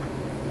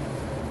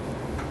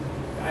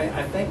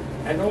 I think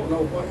I don't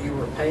know what you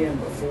were paying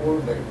before,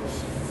 but it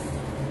was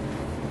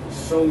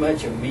so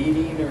much a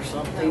meeting or No,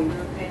 something. we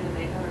were paying them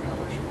 $800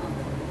 a month.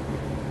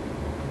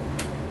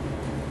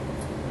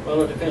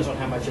 Well, it depends on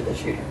how much of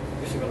this you have.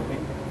 You see what I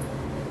mean?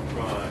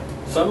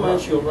 Right. Some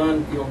months you'll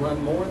run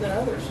more than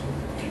others.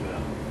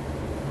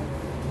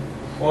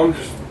 Well,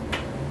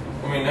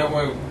 I mean, that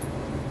way,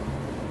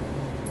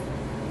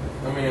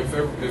 I mean,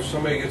 if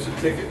somebody gets a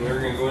ticket and they're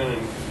going to go in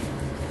and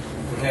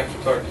have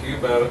to talk to you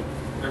about it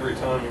every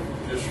time,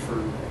 just for,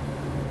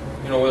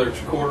 you know, whether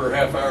it's a quarter,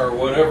 half hour, or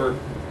whatever.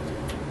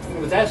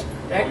 But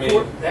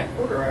that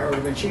quarter hour would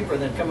have been cheaper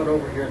than coming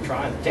over here and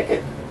trying the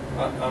ticket.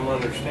 I'm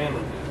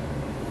understanding that.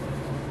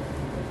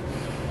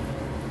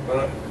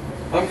 But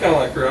I'm kind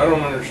of like her. I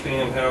don't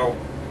understand how.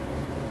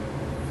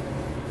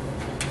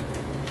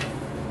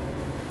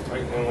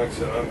 Like I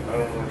said, I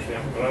don't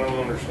understand. But I don't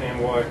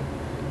understand why,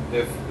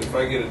 if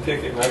I get a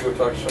ticket and I go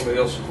talk to somebody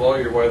else's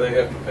lawyer, why they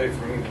have to pay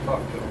for me to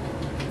talk to them.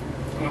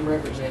 I'm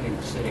representing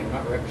the city. I'm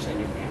not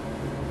representing them.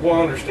 Well,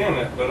 I understand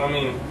that, but I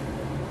mean,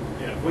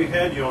 Yeah, if we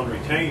had you on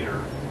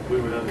retainer,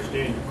 we would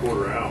understand your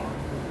quarter hour.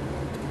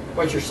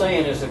 What you're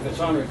saying is if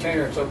it's on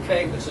retainer, it's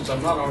okay, but since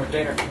I'm not on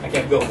retainer, I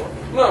can't bill for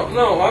it.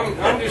 no,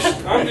 I'm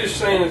just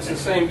saying it's the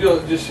same deal.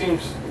 It just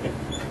seems.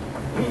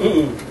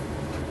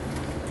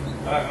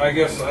 I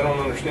guess I don't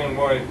understand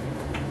why.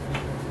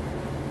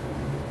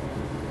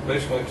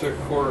 Basically, it took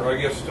a quarter. I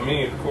guess to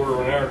me, a quarter of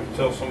an hour to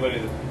tell somebody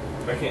that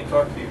I can't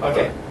talk to you about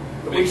Okay. it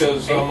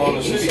because I'm on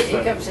the city He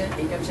side. comes in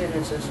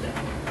and sits down.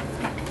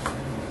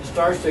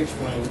 Starts to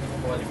explain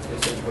what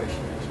the situation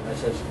is. I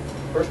says,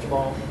 first of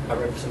all, I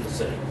represent the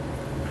city.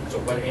 So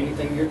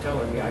anything you're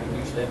telling me, I can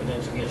use as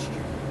evidence against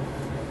you.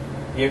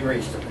 He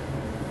agrees to that.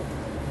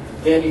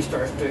 Then he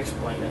starts to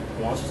explain it,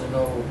 wants to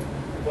know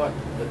what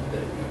the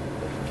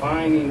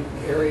defining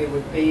area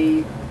would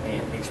be,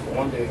 and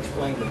wanted to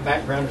explain the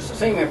background. It's the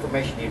same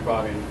information he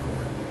brought in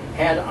court.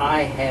 Had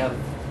I have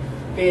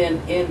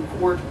been in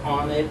court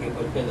on it, it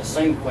would have been the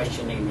same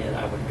questioning that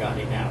I would have got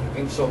him out of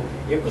him. So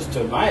it was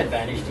to my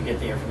advantage to get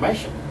the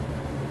information.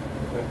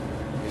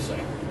 You see.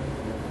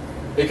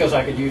 Because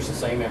I could use the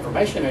same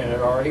information and it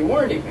already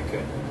warned him it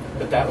could.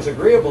 But that was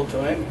agreeable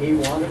to him. He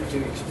wanted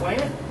to explain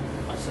it.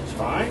 I said, it's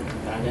fine.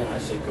 And then I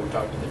said, go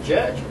talk to the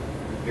judge.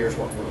 Here's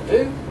what we'll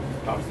do.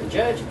 Talk to the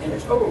judge, and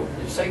it's over.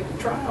 It saved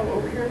the trial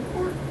over here in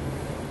court.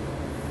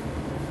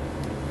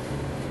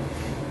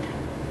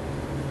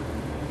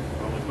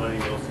 Only money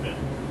well spent.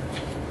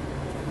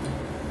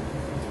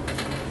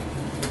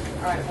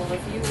 All right, well,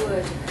 if you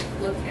would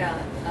look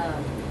at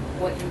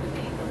what you would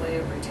need in the way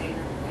of retainer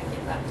and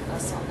get back to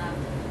us on that,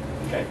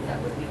 Okay.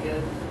 that would be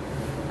good.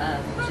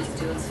 Just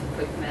doing some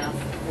quick math,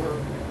 we're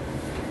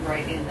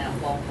right in that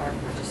ballpark.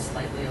 We're just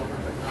slightly over,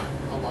 but not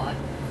a lot.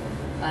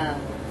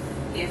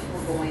 If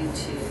we're going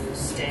to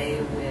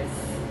stay with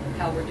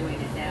how we're doing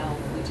it now,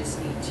 we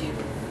just need to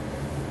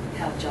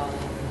have John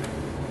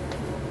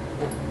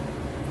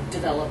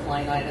develop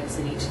line items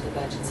in each of the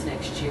budgets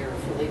next year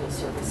for legal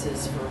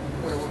services for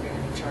where we're going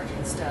to be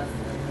charging stuff.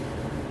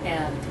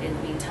 And in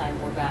the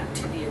meantime, we're back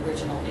to the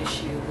original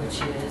issue,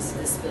 which is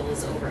this bill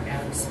is over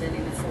Adam's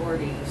spending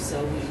authority,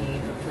 so we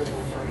need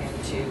approval for him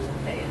to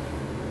pay it.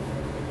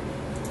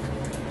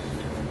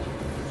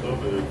 So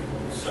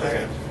moved.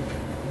 Second.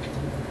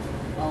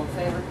 All in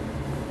favor?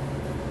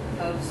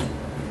 Opposed?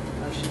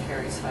 Motion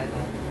carries 5-0.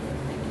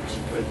 Thank you,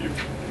 Chief. Thank you.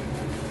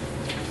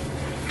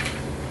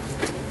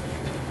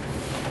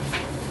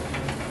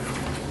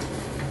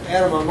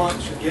 Adam, I might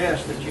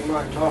suggest that you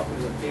might talk to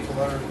the people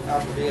that are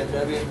out the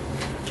DFW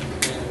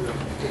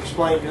and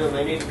explain to them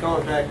they need to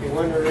contact me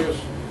when there is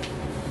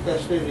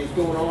festivities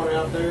going on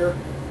out there,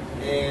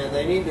 and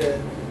they need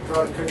to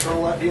try to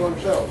control that deal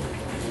themselves.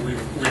 We've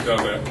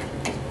done that.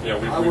 Yeah,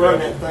 I run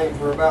that thing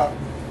for about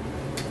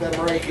 7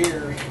 or 8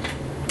 years,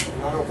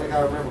 and I don't think I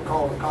remember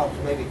calling the cops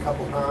maybe a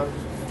couple times.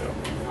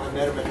 Yeah. I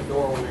met them at the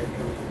door when they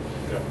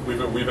Yeah,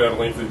 we've had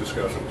lengthy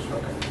discussions.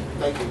 Okay,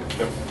 thank you.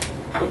 Yep.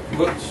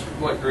 What's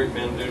like Great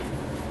Bend do?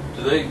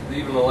 Do they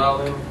even allow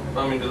them?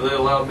 I mean, do they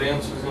allow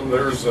dances in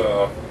there?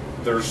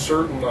 There's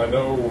certain, I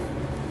know,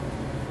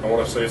 I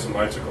want to say it's the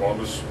Knights of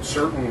Columbus,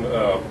 certain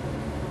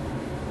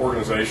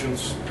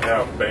organizations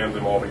have banned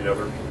them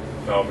altogether,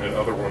 and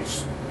other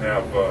ones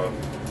have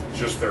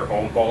just their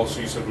own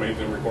policies have made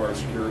them require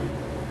security.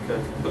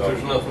 Okay. But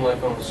there's nothing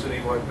like on a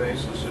citywide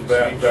basis. It's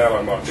That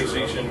I'm not sure. It's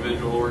each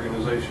individual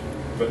organization.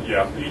 But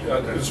yeah,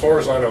 as far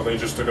as I know, they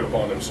just took it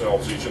upon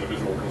themselves, each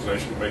individual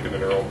organization, making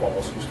their own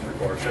policies to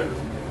require security.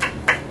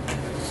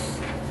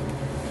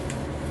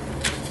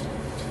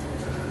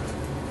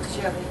 Did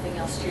you have anything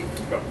else, Chief?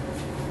 No.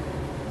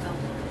 No.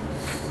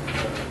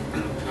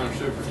 Town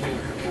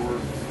superintendent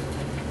report.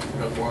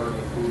 Got water in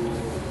the pool.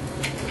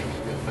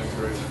 Got things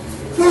ready.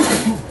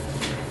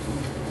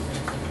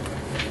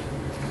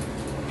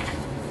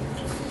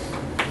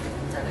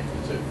 Is that it?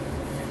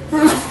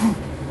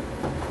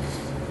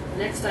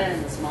 Next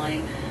item is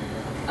mine.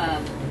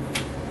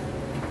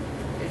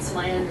 It's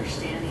my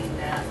understanding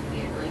that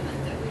the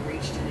agreement that we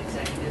reached in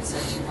executive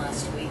session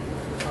last week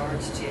with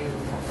regards to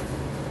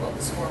what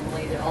was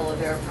formerly the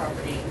Oliveira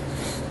property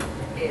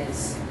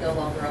is no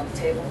longer on the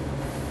table.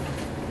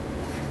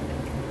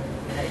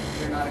 That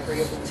you're not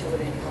agreeable to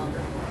it any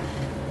longer.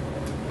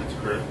 That's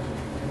correct.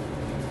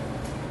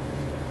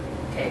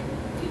 Okay,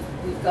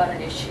 we've got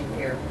an issue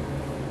here.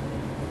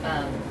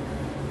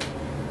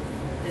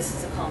 This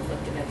is a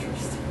conflict of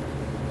interest.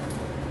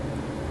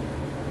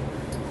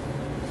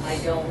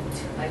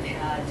 I've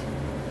had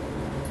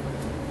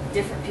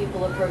different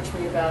people approach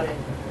me about it.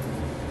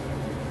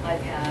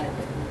 I've had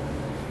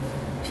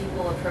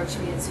people approach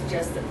me and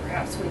suggest that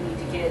perhaps we need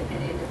to get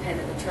an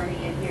independent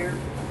attorney in here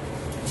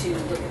to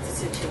look at the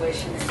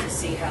situation and to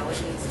see how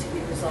it needs to be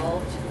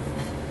resolved.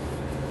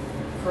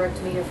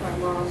 Correct me if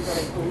I'm wrong, but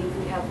I believe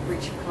we have a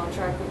breach of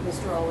contract with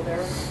Mr.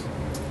 Oliveira,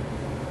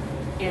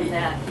 in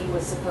that he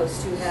was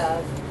supposed to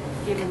have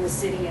given the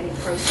city any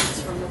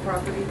proceeds from the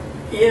property.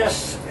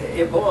 Yes,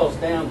 it boils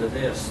down to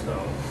this,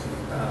 though.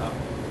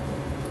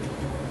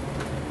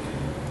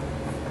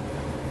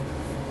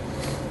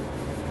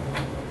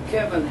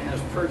 Kevin has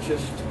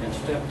purchased and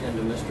stepped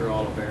into Mr.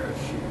 Oliveira's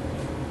shoes.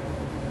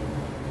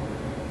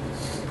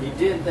 He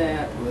did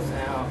that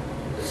without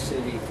the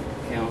city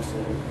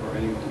council or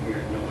anyone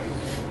here knowing.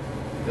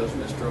 Because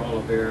Mr.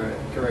 Oliveira,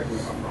 correct me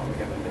if I'm wrong,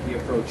 Kevin, but he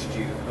approached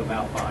you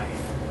about buying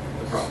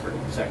the property.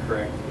 Is that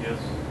correct? Yes.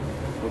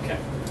 Okay.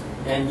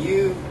 And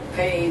you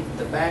paid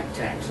the back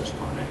taxes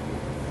on it.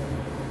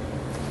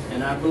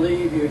 And I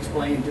believe you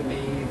explained to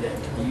me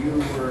that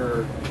you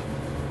were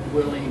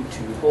willing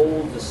to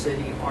hold the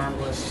city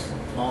harmless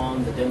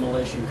on the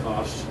demolition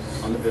costs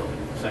on the building.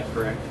 Is that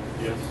correct?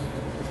 Yes.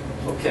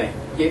 Okay.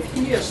 If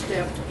he has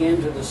stepped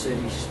into the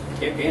city's,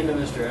 into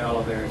Mr.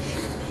 Oliveira's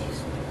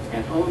shoes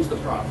and owns the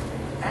property,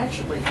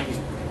 actually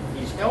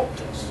he's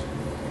helped us,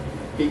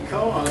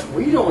 because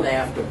we don't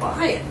have to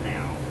buy it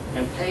now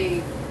and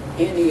pay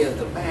any of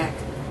the back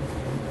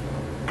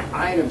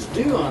items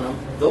due on them.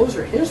 Those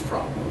are his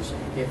problems.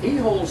 If he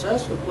holds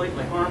us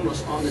completely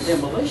harmless on the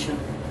demolition,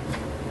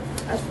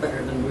 that's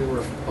better than we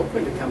were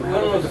hoping to come out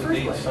When of was the the first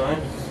deed place.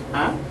 signed?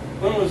 Huh?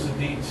 When was the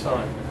deed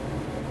signed?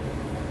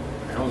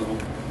 I don't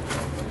know.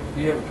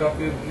 Do you have a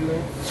copy of it,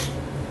 Julian?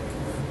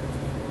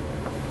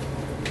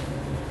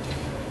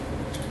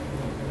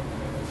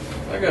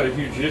 I got a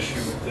huge issue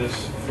with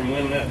this from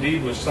when that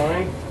deed was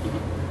signed,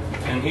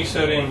 and he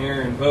sat in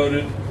here and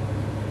voted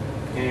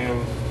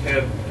and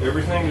had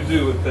everything to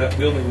do with that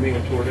building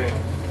being tore down.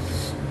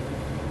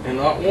 And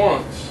not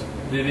once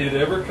did it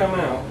ever come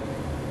out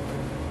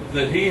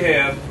that he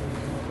had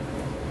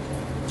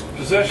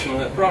possession of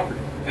that property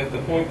at the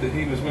point that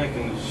he was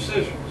making the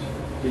decisions.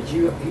 Did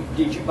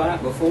you buy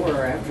it before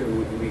or after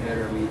we had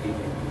our meeting?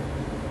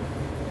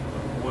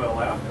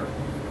 Well, after.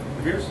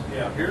 Here's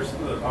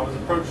I was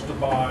approached to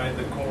buy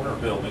the corner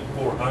building,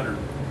 400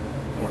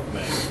 North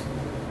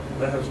Main.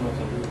 That has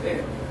nothing to do with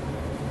it.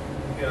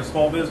 And a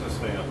small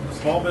businessman. A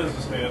small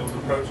businessman was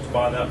approached to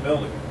buy that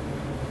building.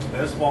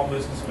 Then a small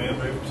businessman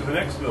moved to the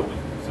next building,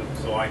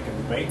 so I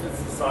can maintenance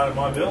the side of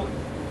my building.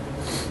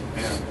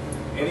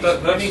 And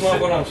That's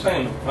not what I'm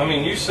saying. I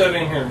mean, you sat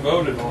in here and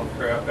voted on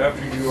crap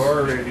after you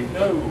already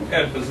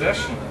had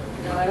possession of it.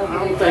 No, I don't I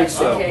don't believe think that's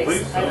so. the case.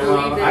 Please I don't.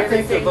 believe that I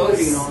think the everything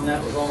voting was. on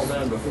that was all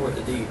done before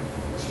the deed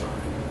was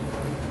signed,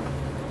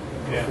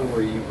 Yeah.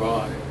 before you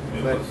bought it.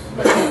 It But was-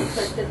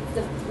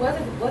 But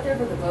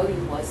whatever the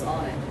voting was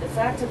on it, the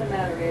fact of the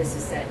matter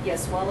is that,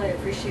 yes, while I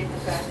appreciate the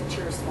fact that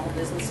you're a small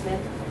businessman,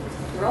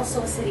 you're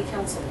also a city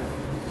council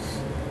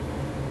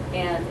member.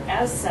 And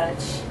as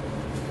such,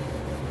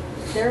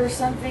 there are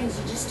some things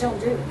you just don't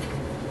do.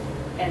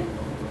 And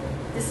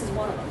this is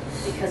one of them,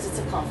 because it's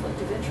a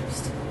conflict of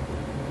interest.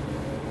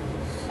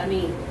 I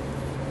mean,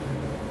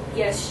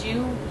 yes,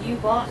 you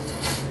bought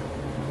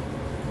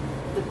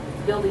the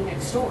building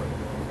next door.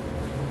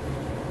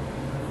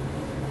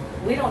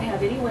 We don't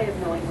have any way of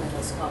knowing when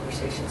those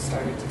conversations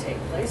started to take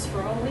place.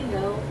 For all we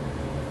know,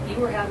 you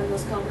were having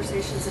those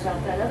conversations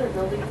about that other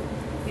building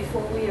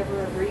before we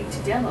ever agreed to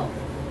demo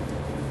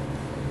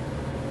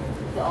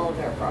the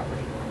Oliver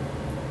property?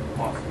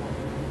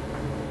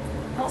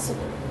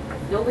 Possible.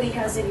 Nobody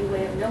has any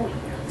way of knowing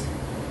that.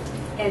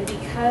 And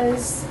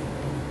because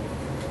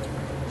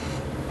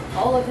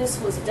all of this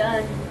was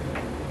done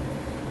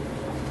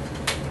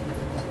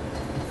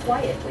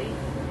quietly,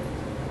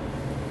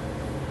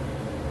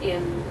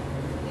 and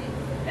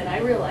I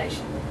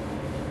realize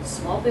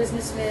small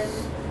businessmen,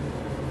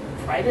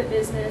 private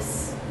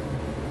business,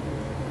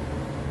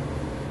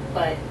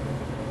 but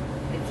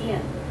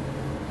again,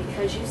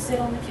 because you sit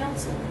on the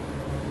council,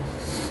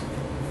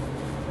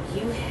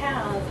 you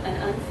have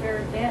an unfair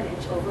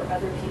advantage over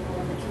other people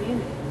in the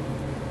community.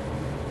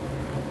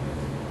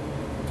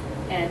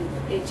 And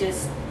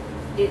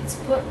it's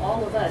put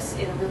all of us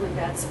in a really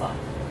bad spot.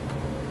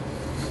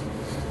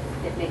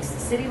 It makes the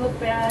city look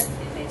bad,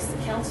 it makes the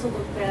council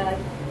look bad,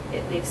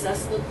 it makes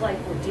us look like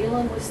we're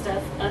dealing with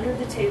stuff under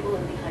the table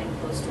and behind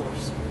closed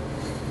doors.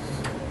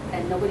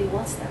 And nobody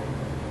wants that.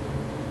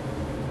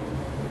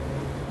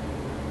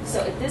 So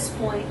at this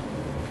point,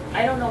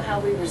 I don't know how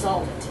we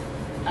resolve it.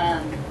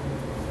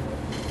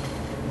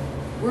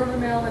 Rumor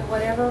mill and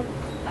whatever,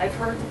 I've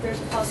heard that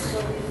there's a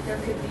possibility that there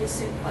could be a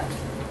suit filed.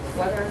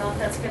 Whether or not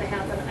that's going to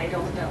happen, I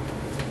don't know.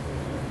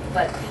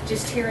 But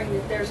just hearing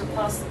that there's a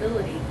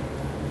possibility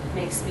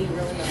makes me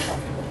really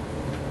uncomfortable,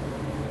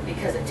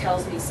 because it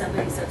tells me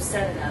somebody's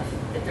upset enough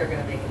that they're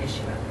going to make an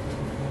issue out of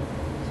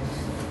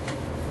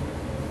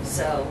it.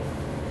 So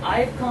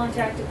I've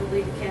contacted the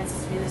League of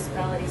Kansas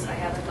Municipalities. I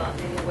haven't gotten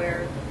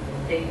anywhere.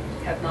 They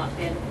have not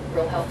been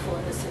real helpful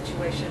in this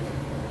situation.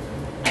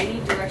 I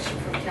need direction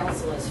from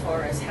council as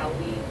far as how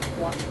we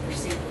want to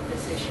proceed with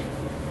this issue.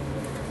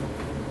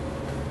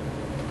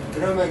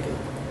 Can I make a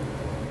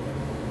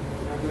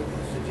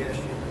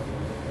suggestion?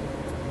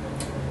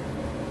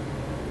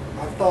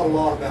 I've thought a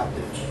lot about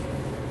this.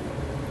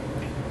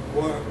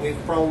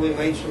 We've probably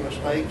made some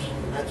mistakes,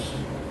 and that's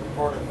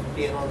part of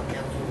being on the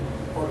council,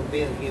 part of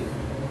being human.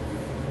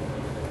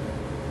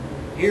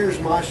 Here's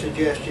my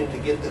suggestion to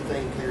get the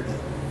thing cleared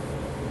up.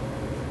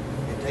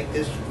 And take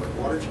this for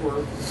what it's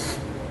worth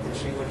and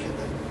see what you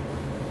think.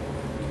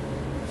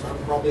 Some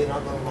probably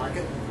not going to like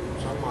it,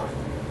 some might.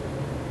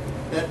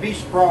 That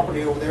piece of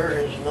property over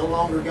there has no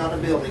longer got a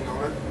building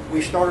on it.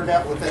 We started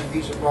out with that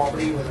piece of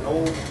property with an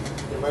old,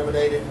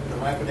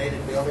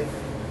 dilapidated building.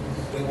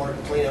 We wanted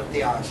to clean up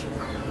the eyesore.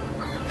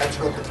 That's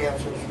what the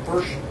council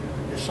first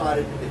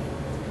decided to do.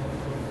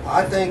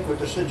 I think with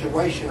the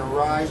situation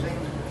arising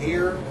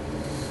here,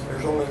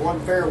 there's only one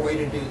fair way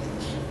to do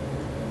this.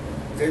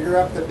 Figure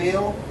up the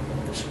bill,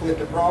 split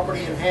the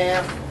property in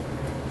half,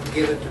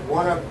 give it to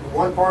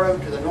one part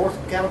of it to the north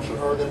council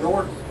or the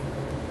north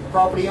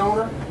property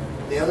owner,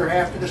 the other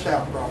half to the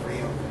south property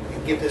owner,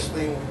 and get this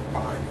thing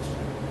behind us.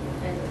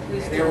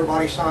 And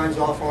everybody signs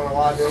off on a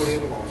liability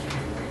of a lawsuit.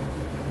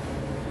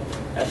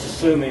 That's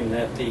assuming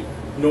that the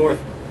north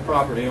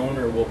property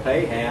owner will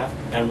pay half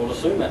and will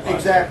assume that.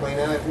 Exactly.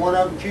 Now, if one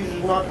of them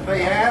chooses not to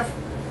pay half,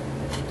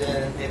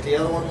 then if the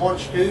other one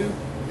wants to,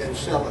 then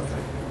sell the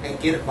thing and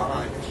get it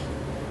behind us.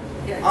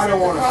 Yeah, I don't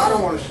want to.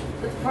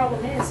 But the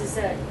problem is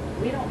that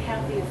we don't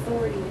have the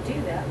authority to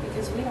do that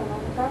because we don't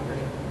own the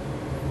property.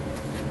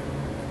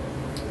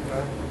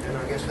 And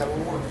I guess that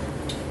won't work.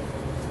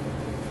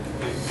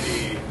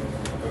 The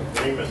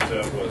agreement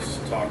that was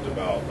talked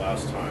about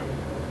last time,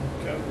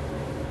 Kevin,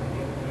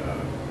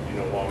 you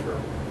no longer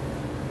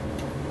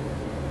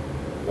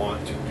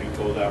want to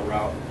go that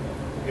route.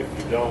 If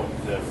you don't,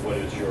 then what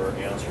is your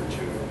answer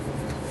to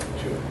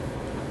it?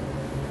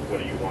 What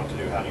do you want to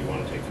do? How do you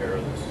want to take care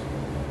of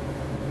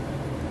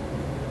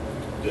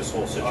this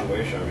whole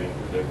situation? I mean,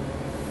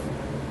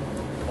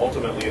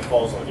 ultimately it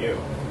falls on you.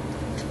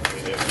 I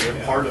mean, if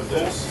you're part of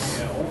this.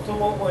 Yeah,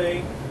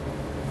 ultimately,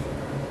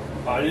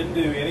 I didn't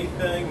do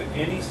anything that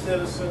any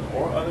citizen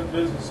or other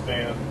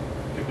businessman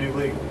could do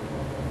legally.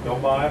 Go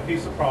buy a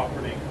piece of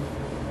property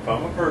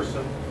from a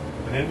person,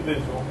 an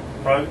individual,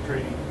 private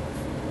treaty,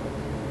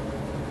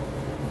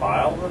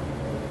 file the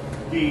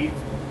deed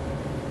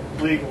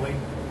legally.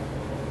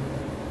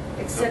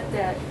 Except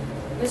that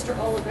Mr.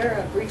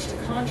 Oliveira breached a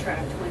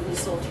contract when he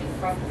sold you the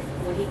property,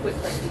 when he quit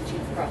claiming you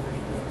the property.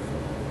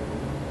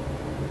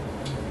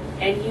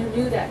 And you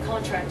knew that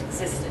contract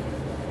existed.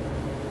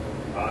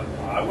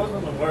 I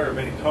wasn't aware of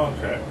any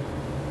contract.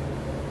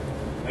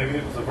 Maybe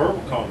it was a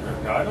verbal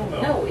contract. I don't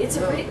know. No, it's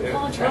a written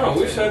contract.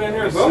 No, we sat in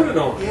here and voted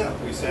on it. Yeah,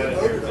 We sat in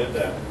here and did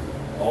that,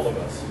 all of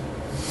us.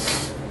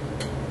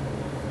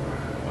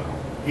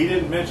 He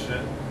didn't mention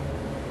it.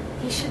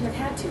 He shouldn't have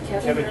had to,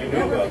 Kevin. Kevin, You're you a knew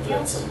member about of the this.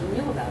 council. You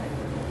knew about it.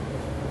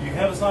 You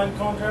have a signed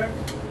contract?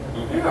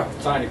 Yeah.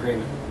 Signed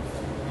agreement.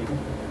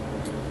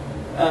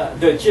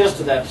 The gist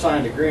of that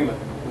signed agreement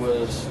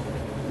was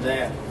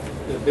that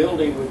the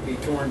building would be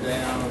torn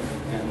down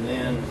and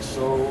then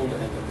sold,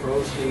 and the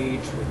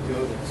proceeds would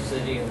go to the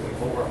city, and we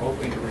were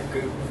hoping to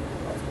recoup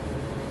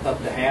up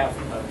to half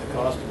of the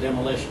cost of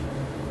demolition.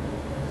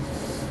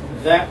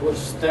 That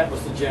was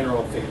the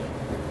general feeling.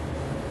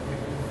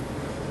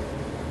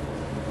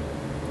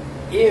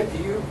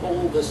 If you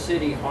hold the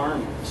city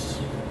harmless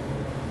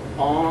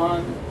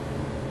on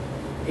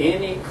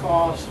any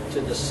cost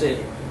to the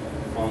city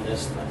on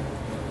this thing.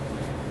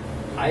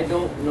 I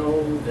don't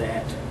know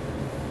that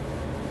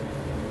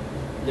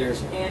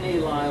there's any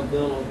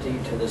liability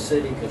to the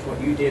city, because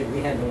what you did, we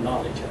had no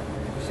knowledge of.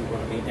 You see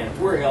what I mean? And if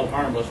we're held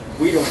harmless,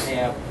 we don't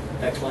have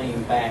a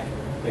claim back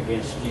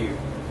against you.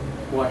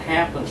 What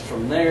happens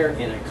from there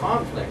in a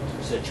conflict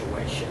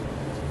situation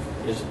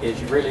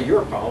is really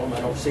your problem. I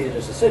don't see it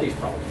as the city's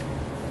problem.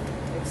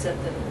 Except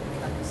that it will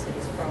become the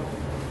city's problem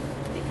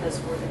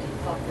because we're the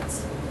deep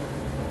pockets.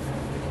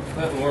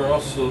 That and we're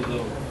also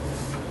the,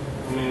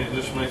 I mean, it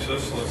just makes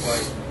us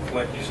look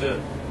like you said.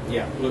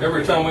 Yeah.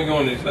 Every time we go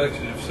into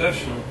executive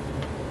session,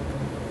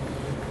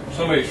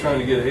 somebody's trying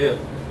to get ahead,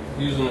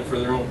 using it for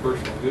their own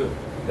personal good.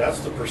 That's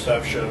the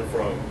perception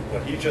from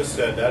what he just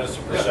said. That is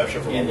the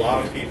perception from a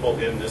lot of people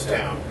in this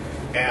town.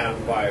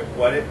 And by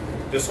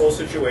this whole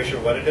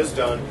situation, what it has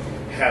done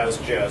has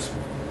just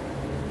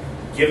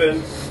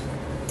given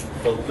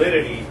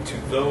validity to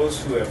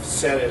those who have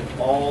said it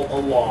all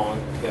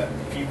along, that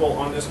people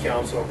on this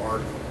council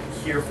are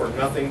here for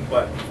nothing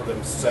but for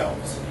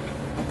themselves.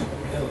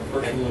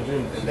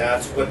 And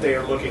that's what they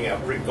are looking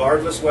at,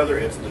 regardless whether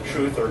it's the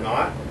truth or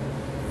not.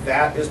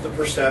 That is the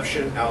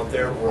perception out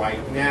there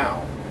right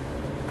now.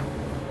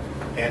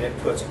 And it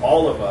puts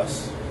all of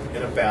us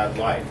in a bad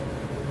light.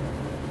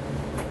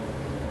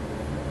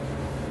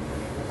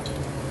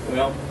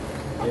 Well,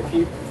 if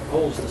he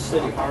holds the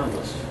city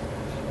harmless,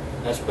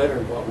 that's better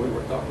than what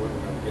thought we were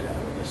going to get out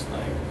of this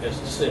thing as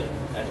a city.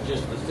 That's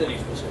just the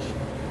city's position.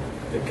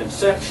 The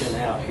conception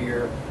out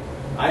here,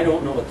 I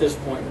don't know at this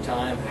point in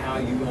time how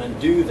you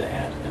undo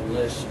that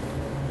unless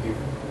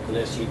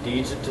he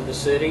deeds it to the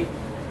city,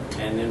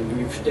 and then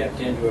we've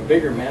stepped into a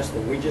bigger mess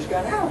than we just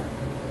got out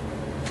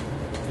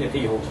of, if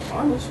he holds it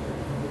harmless.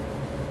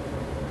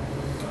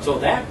 So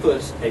that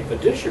puts a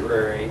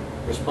fiduciary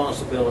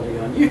responsibility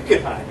on you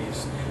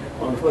guys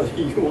on whether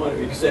you want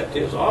to accept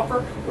his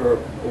offer or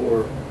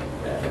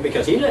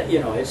because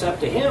it's up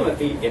to him if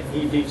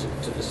he deeds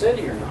it to the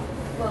city or not.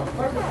 Well,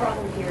 part of the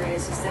problem here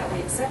is that we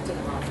accepted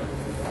an offer.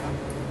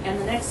 And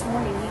the next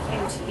morning he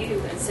came to you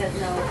and said,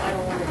 no, I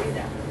don't want to do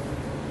that.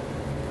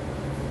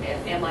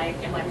 Am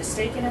I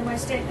mistaken in my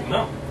statement?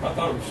 No, I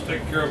thought it was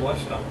taken care of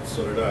last time.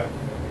 So did I.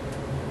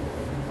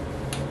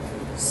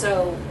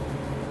 So,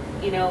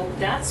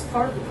 that's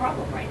part of the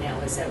problem right now,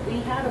 is that we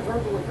had a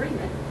verbal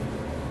agreement.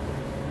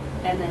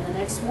 And then the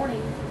next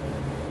morning,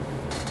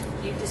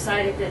 you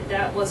decided that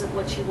that wasn't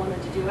what you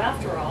wanted to do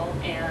after all.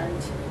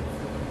 And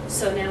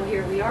so now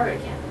here we are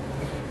again.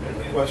 And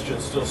the question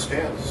still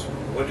stands.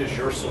 What is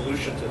your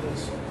solution to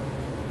this?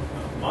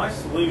 My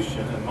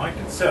solution and my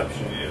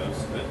conception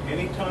is that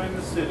anytime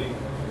the city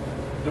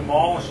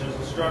demolishes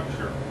a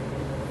structure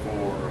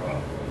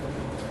for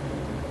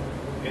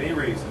any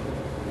reason,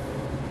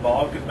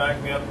 Bob could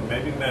back me up and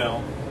maybe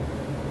Mel,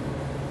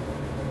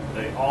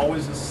 they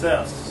always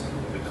assess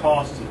the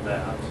cost of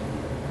that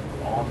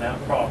on that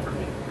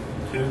property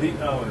to the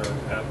owner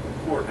at the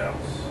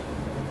courthouse.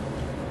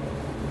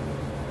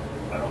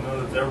 I don't know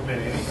that there's ever been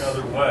any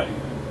other way.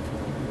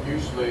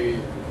 Usually,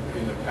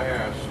 in the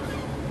past,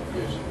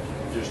 it's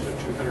just a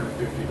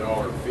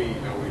 $250 fee.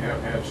 Now, we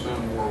have had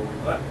some where we...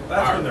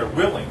 That's when they're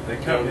willing. They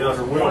come to us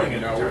wanting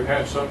it. Now, we've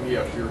had some,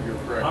 yes, you're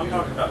correct. I'm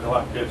talking about the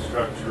dilapidated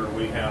structure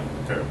we have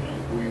to tear down.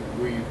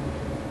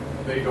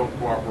 They don't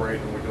cooperate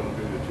and we don't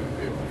do the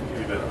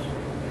 250.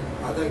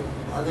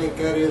 I think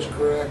that is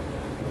correct.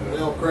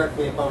 Mel, correct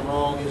me if I'm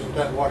wrong, isn't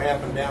that what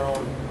happened down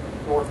on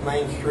North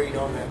Main Street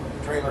on that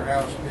trailer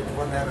house?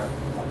 Wasn't that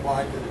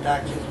applied to the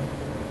taxes?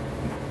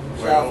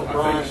 Well, South of I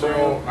Bryan think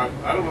so. Brown?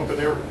 I don't know if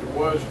it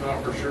was,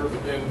 not for sure,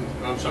 but then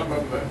on some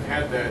of them that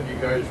had that, you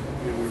guys,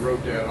 we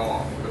wrote that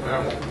off. But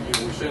that one,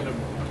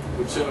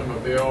 we'd send them a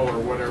bill or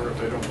whatever. If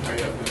they don't pay it,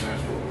 then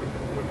that's what would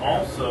happen.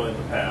 Also, in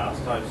the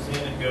past, I've seen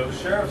it go to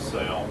sheriff's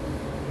sale,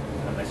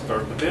 and they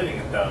start the bidding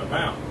at that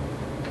amount.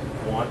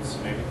 Once,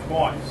 maybe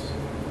twice,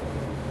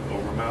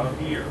 over a amount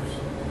of years.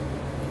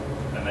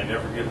 And they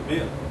never get a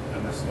bid.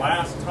 And this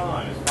last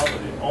time is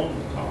probably the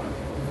only time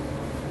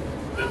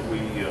that we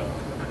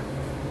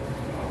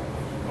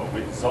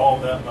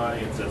dissolved that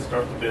money and said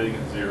start the bidding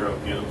at zero,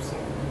 get them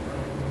sold.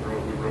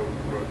 We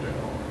wrote that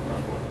off.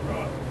 That's what,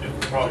 right. If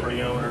the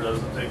property owner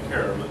doesn't take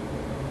care of it.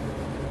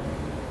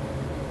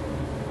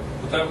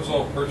 But that was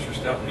all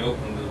purchased out in the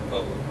open to the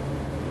public.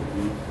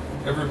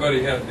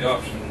 Everybody had the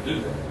option to do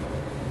that.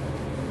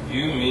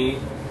 You, me,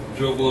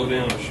 Joe Blow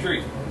down the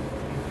street.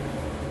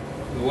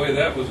 The way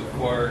that was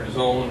acquired is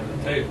all under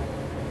the table.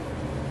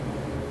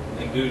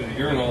 And due to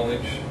your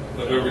knowledge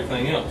of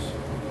everything else.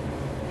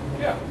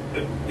 Yeah,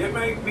 it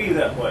may be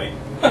that way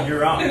in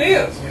your eyes. It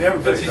is. In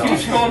everybody's It's a huge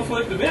eyes.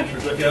 conflict of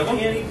interest, But Kevin.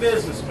 any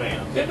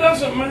businessman. It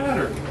doesn't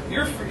matter.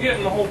 You're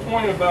forgetting the whole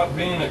point about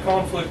being a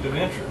conflict of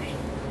interest.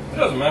 It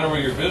doesn't matter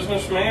whether you're a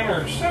businessman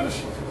or a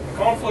citizen. A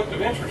conflict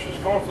of interest is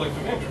conflict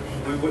of interest.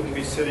 We wouldn't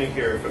be sitting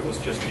here if it was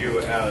just you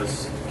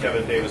as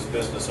Kevin Davis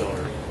business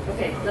owner.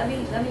 Okay, let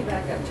me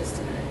back up just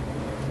a minute.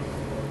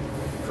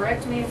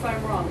 correct me if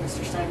I'm wrong,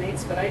 Mr.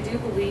 Steinmates, but I do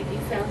believe you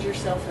found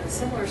yourself in a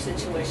similar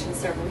situation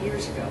several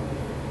years ago.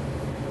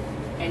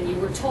 And you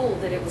were told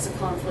that it was a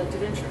conflict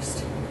of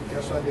interest.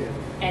 Yes, I did.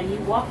 And you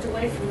walked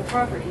away from the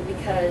property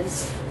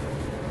because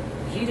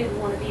you didn't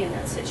want to be in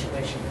that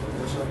situation.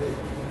 Yes, I did.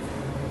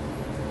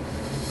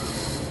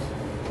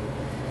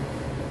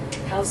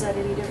 How's that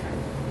any different?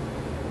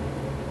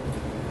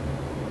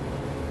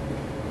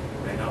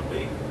 May not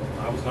be.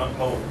 I was not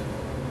told.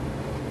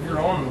 You're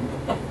on.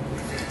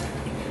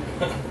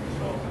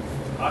 So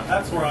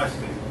that's where I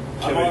stand.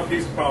 I'm on a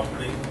piece of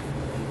property,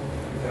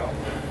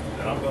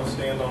 and I'm going to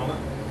stand on it.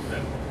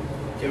 And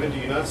Kevin, do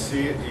you not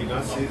see it? Do you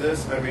not see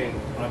this? I mean,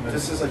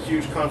 this is a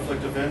huge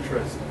conflict of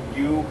interest.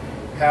 You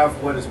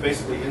have what is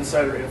basically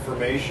insider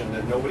information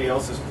that nobody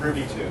else is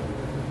privy to.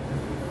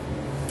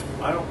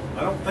 I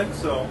don't think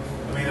so.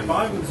 I mean, if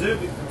I'm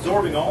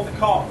absorbing all the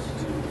costs,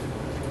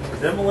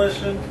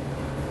 demolition,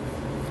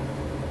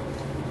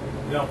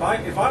 you know,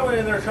 if I went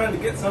in there trying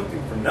to get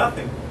something for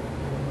nothing,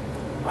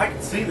 I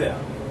could see that.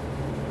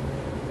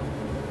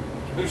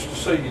 Who's to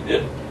say you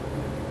didn't?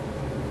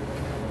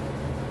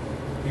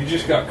 You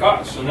just got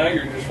caught, so now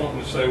you're just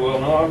wanting to say,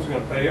 well, no, I was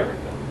going to pay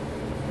everything.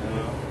 You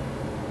know?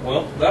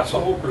 Well, that's the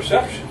whole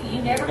perception.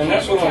 You never And came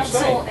that's to what I'm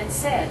council saying. and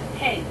said,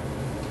 hey,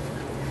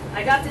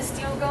 I got this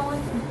deal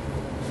going.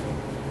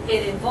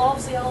 It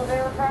involves the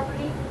Oliveira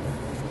property.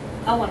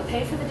 I want to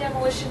pay for the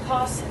demolition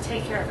costs and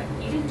take care of it.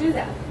 You didn't do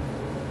that.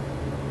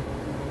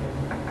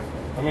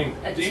 I mean,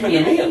 A even to me,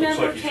 community it looks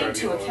member like you came tried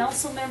to to a get away.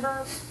 council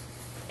member,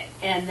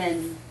 and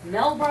then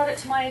Mel brought it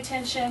to my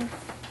attention.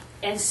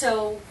 And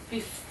so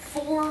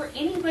before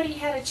anybody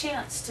had a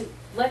chance to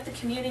let the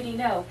community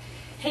know,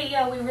 hey,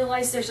 yeah, we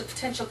realize there's a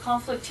potential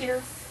conflict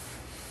here,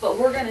 but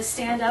we're going to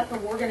stand up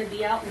and we're going to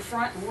be out in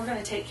front and we're going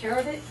to take care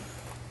of it,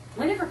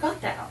 we never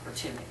got that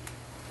opportunity.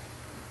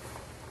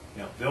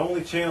 You know, the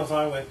only channels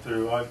I went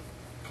through, I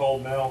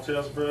called Mal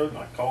Chesbrode and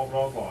I called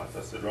Rod Lawrence.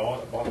 I said,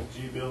 Rod, I bought the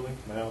G building.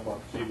 Mal bought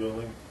the G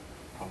building.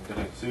 I'm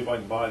going to see if I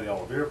can buy the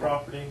Oliveira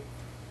property.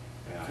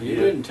 And I You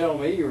did. didn't tell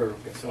me you were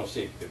going to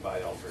see if you could buy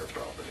the Oliveira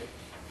property.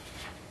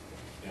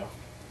 Yeah.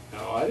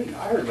 No, I didn't.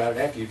 I heard about it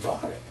after you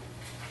bought it.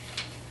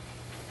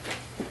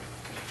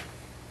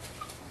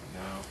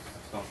 No,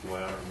 that's not the way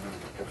I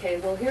remember it. Okay,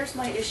 well, here's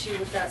my issue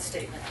with that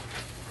statement.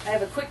 I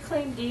have a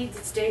quitclaim deed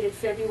that's dated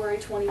February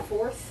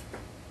 24th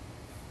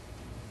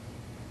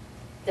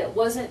that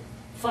wasn't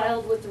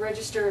filed with the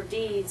Register of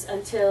Deeds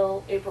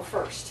until April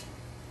 1st.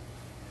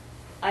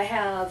 I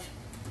have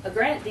a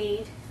grant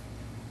deed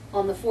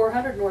on the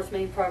 400 North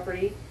Main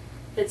property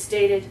that's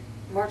dated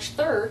March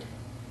 3rd,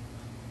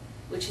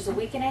 which is a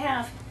week and a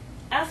half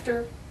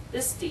after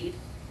this deed,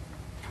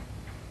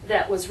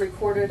 that was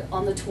recorded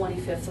on the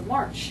 25th of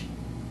March.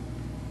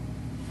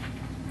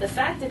 The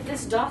fact that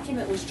this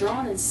document was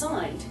drawn and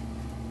signed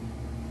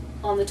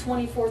on the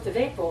 24th of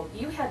April,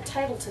 you had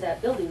title to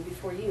that building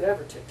before you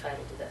ever took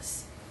title to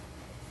this.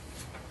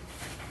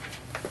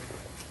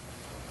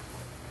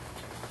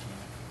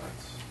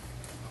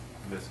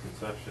 That's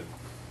misconception.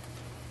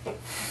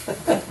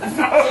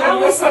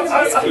 How is it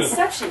a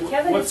misconception,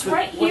 Kevin? It's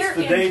right here. What's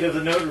the date of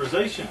the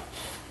notarization?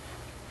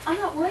 I'm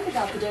not worried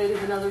about the date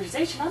of the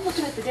notarization. I'm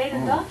looking at the date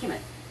of the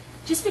document.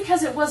 Just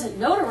because it wasn't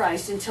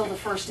notarized until the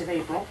 1st of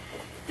April,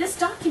 this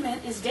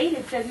document is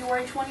dated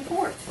February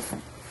 24th.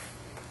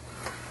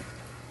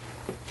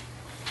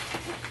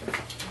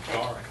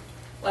 All right.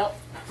 Well,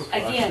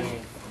 again,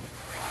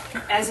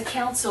 as a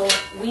council,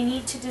 we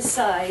need to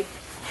decide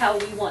how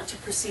we want to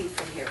proceed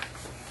from here.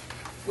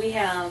 We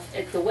have,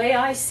 the way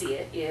I see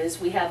it is,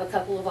 we have a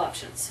couple of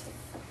options.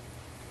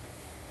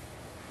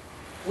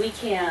 We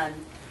can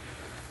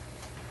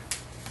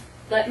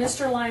let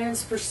Mr.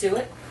 Lyons pursue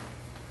it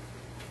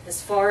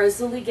as far as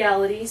the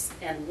legalities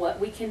and what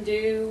we can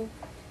do,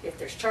 if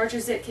there's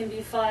charges that can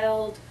be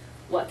filed,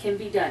 what can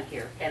be done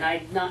here.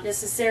 And not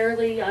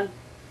necessarily,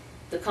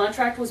 the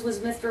contract was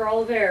with Mr.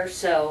 Oliveira,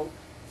 so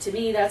to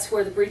me, that's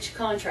where the breach of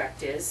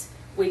contract is.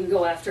 We can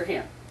go after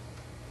him.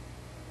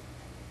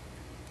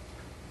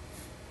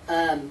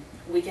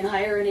 We can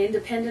hire an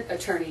independent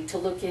attorney to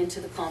look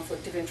into the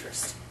conflict of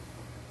interest.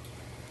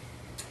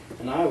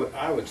 And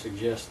I would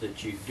suggest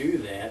that you do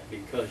that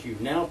because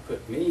you've now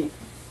put me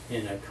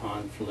in a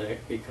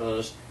conflict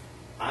because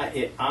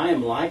I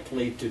am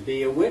likely to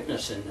be a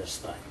witness in this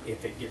thing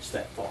if it gets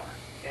that far.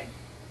 Okay.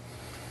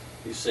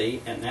 You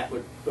see, and that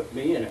would put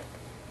me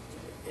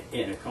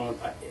in a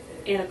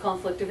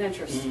conflict of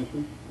interest.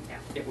 Mm-hmm. Yeah.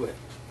 It would.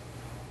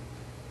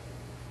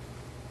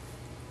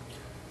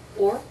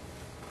 Or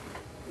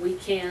we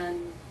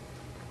can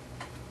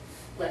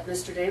let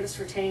Mr. Davis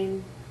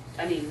retain,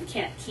 we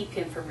can't keep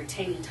him from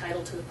retaining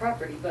title to the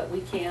property, but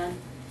we can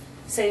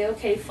say,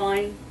 okay,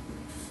 fine,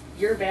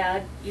 you're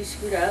bad, you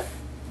screwed up,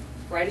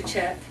 write a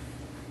check,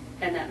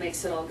 and that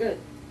makes it all good.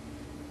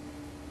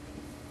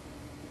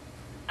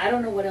 I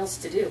don't know what else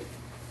to do.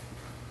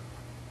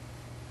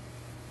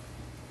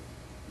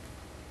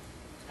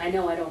 I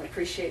know I don't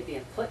appreciate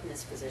being put in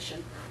this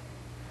position.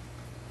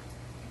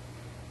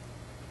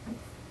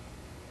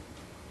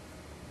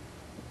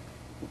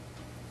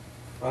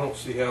 I don't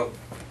see how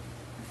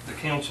the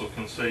council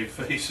can save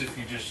face if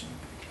you just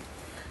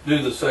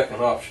do the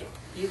second option.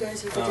 You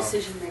guys are the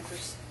decision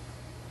makers.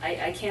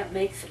 I can't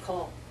make the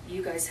call.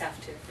 You guys have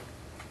to.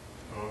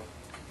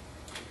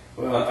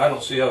 Well, I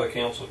don't see how the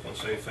council can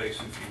save face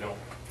if you don't.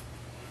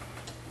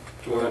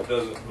 To where it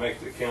doesn't make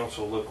the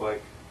council look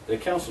like The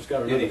council's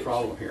got another idiots.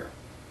 problem here,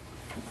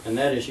 and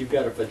that is you've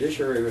got a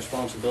fiduciary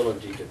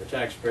responsibility to the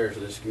taxpayers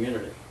of this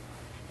community.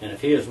 And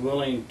if he is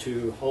willing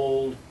to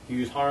hold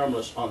you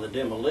harmless on the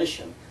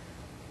demolition,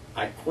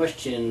 I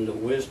question the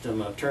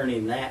wisdom of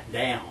turning that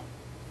down.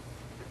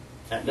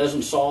 That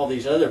doesn't solve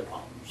these other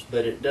problems,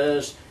 but it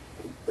does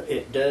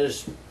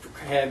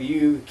have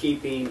you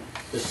keeping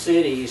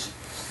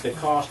the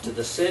cost to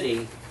the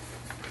city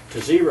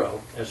to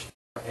zero as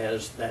far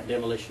as that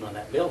demolition on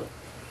that building.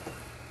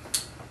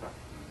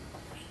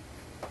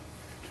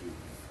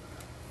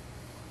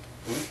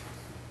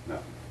 No.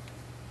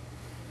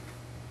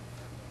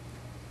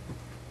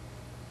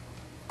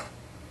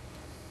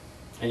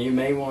 And you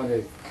may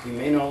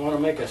not want to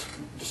make a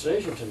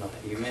decision tonight.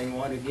 You may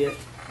want to get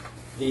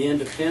the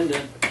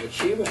independent that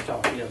she was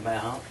talking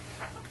about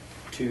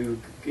to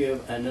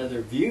give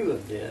another view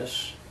of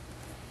this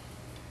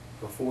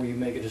before you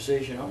make a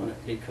decision on it,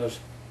 because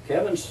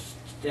Kevin's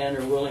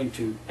standing willing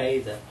to pay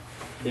the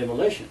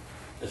demolition,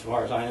 as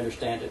far as I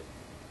understand it,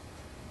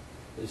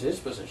 is his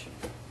position.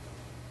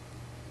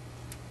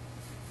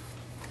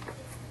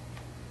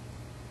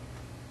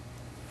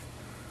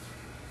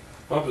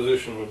 My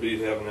position would be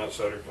to have an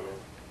outsider come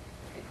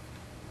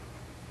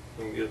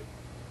in and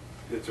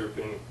get their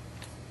opinion.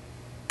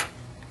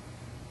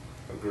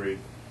 Agreed.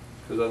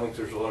 Because I think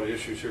there's a lot of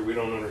issues here we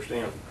don't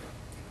understand.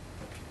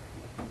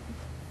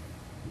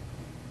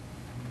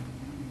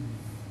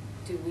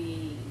 Do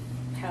we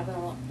have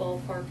a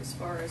ballpark as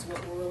far as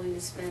what we're willing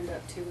to spend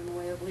up to in the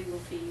way of legal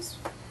fees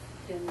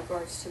in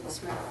regards to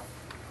this matter?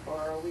 Or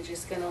are we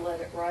just going to let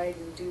it ride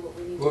and do what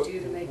we need to do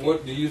to make it?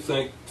 What do you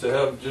think, to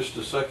have just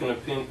a second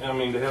opinion, I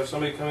mean, to have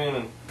somebody come in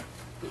and,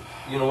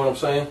 you know what I'm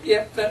saying?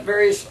 Yep, that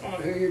varies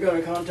on who you're going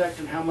to contact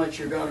and how much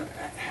you're going to...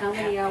 How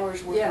many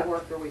hours worth of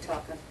work are we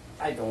talking?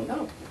 I don't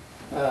know.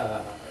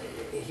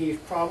 He's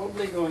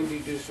probably going to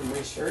do some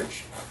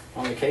research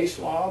on the case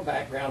law,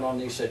 background on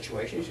these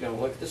situations. He's going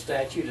to look at the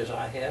statute, as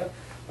I have,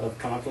 of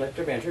conflict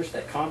of interest.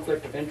 That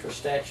conflict of interest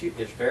statute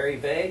is very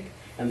vague,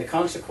 and the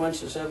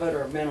consequences of it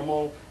are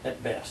minimal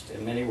at best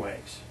in many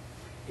ways.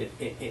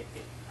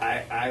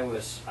 I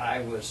was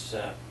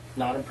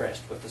not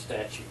impressed with the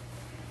statute.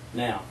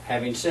 Now,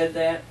 having said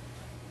that,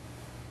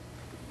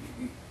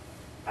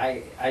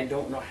 I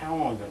don't know how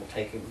long it'll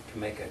take him to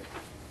make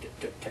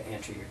to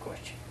answer your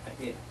question.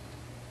 You know,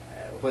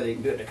 whether he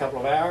can do it in a couple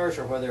of hours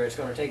or whether it's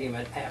going to take him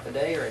a half a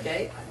day or a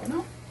day, I don't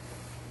know.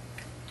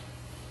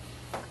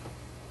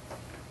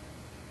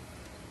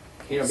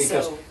 You know,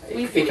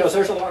 because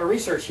there's a lot of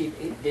research. He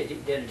did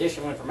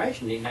additional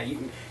information. Now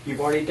you've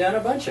already done a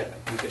bunch of it.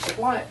 You could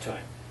supply it to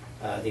him.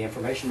 The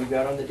information you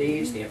got on the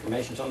deeds, the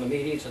information's on the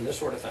meetings, and this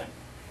sort of thing,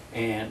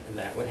 and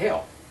that would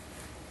help.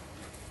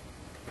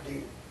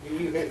 Do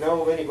you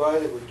know of anybody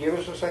that would give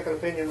us a second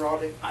opinion,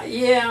 Rodney?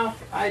 Yeah,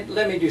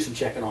 let me do some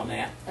checking on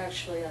that.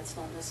 Actually, that's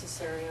not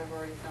necessary. I've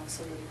already found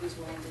somebody who's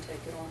willing to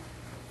take it on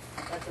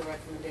at the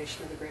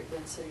recommendation of the Great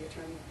Bend City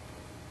Attorney.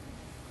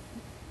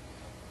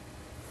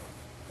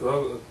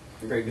 Well,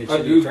 Great Bend I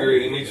City do Attorney.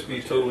 agree, it needs to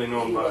be totally He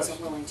non-biased.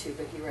 wasn't willing to,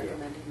 but he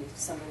recommended me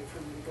somebody for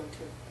me to go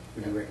to.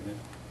 Would you recommend?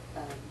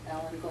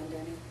 Alan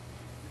Glendenning.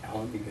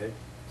 Alan, be good.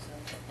 So,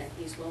 and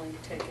he's willing to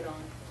take it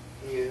on.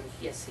 He is.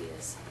 Yes, he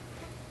is.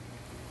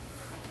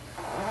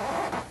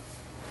 I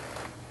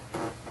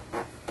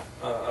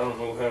don't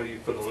know how you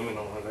put a limit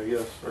on it, I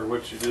guess, or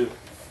what you do.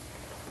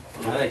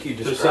 I think you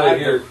Just say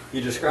here,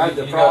 described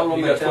the you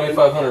problem. got and tell him-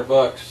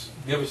 $2,500.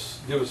 Give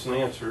us an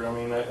answer. I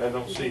mean, I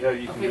don't see how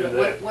you can Okay, do but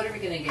that. what are we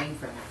going to gain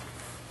from it?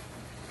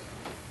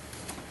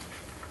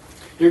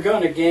 You're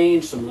going to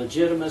gain some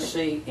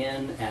legitimacy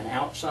in an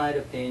outside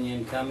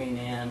opinion coming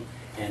in,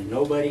 and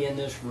nobody in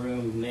this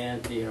room,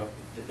 then, you know,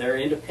 they're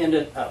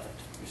independent of it.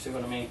 You see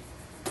what I mean?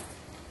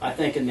 I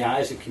think in the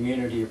eyes of the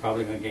community, you're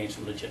probably going to gain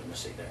some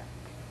legitimacy there.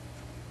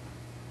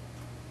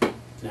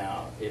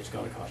 Now, it's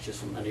going to cost you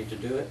some money to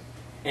do it,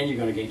 and you're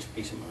going to gain some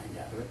peace of mind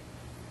out of it.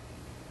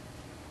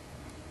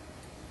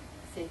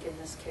 I think in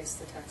this case,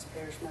 the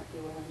taxpayers might be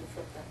willing to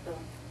foot that bill.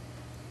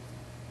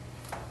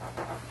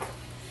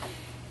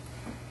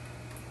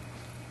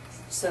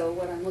 So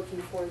what I'm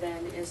looking for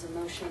then is a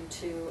motion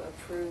to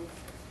approve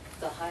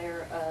the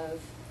hire of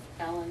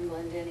Alan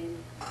Glendenning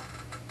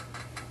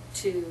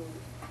to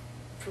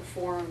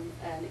perform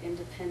an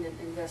independent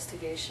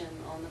investigation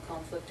on the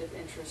conflict of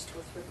interest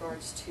with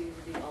regards to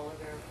the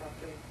Oliver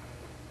property.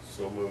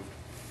 So moved.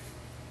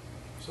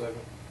 Second.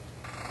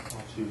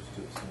 I'll choose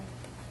to abstain.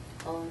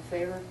 All in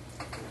favor?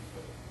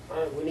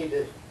 We need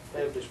to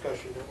have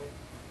discussion, don't we?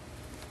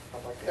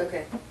 I'd like to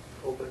Okay.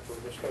 open it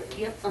for discussion.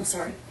 Yep, I'm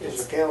sorry.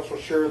 Is the council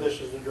sure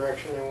this is the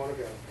direction they want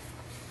to go?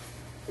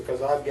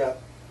 Because I don't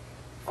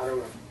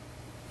know.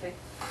 Okay.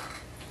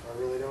 I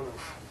really don't know.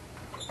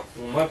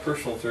 Well, my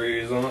personal theory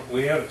is on it.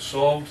 We have it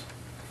solved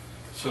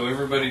So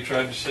everybody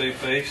tried to save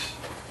face,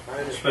 I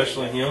understand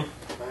especially that. him,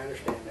 I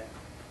understand that.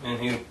 and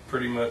he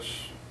pretty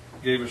much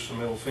gave us the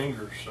middle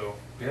finger. So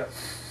yeah,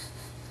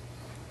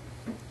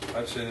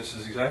 I'd say this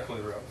is exactly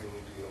the route we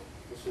need to go.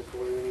 This is the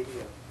way we need to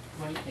go.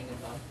 What are you thinking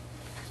about?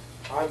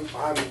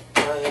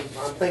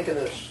 I'm thinking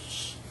of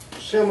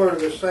similar to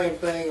the same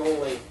thing,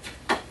 only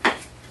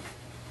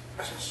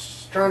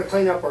trying to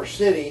clean up our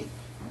city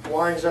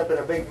winds up in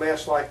a big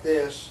mess like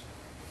this.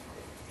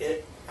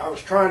 I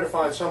was trying to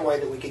find some way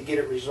that we could get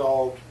it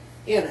resolved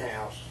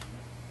in-house,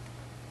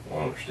 Well,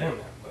 I understand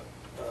that,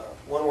 but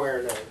one way or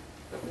another.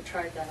 But we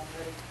tried that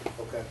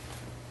already. Okay.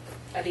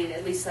 I mean,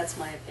 at least that's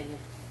my opinion.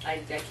 I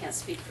can't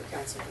speak for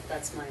council, but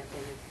that's my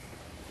opinion.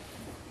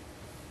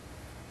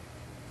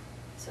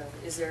 So,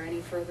 is there any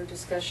further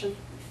discussion?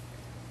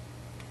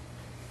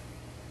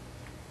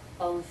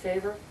 All in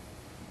favor?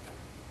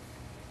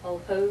 All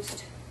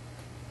opposed?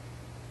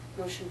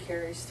 Motion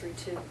carries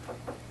 3-2.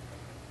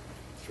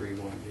 3-1,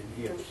 didn't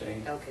he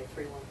abstain? Okay,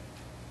 3-1,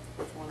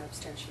 with 1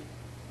 abstention.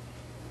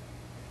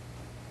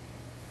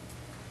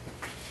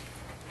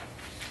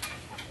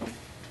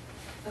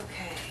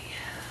 Okay.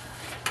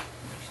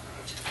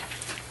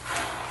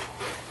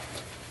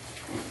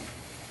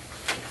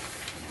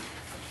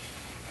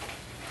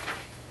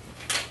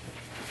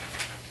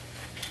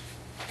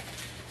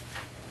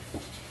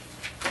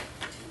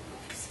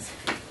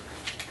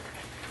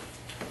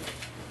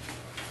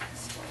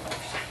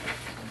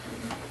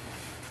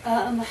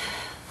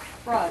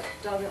 Rod,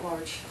 dog at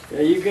large.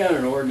 Yeah, you've got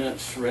an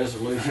ordinance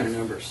resolution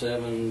number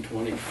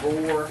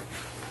 724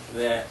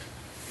 that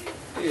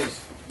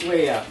is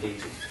way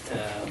outdated.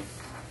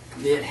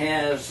 It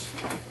has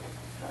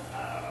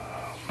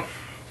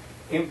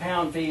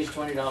impound fees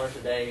 $20 a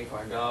day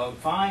for a dog.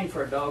 Fine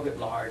for a dog at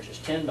large is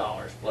 $10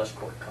 plus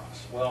court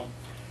costs. Well,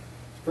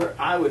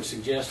 I would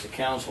suggest the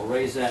council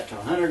raise that to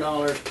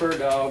 $100 per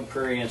dog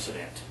per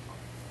incident,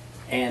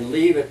 and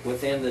leave it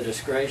within the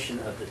discretion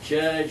of the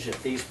judge.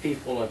 If these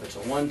people, if it's a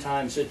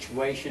one-time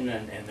situation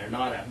and they're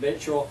not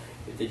habitual,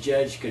 if the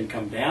judge can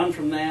come down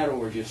from that,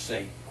 or just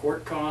say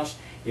court costs.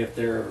 If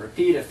they're a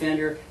repeat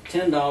offender,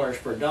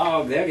 $10 per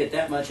dog, they'll get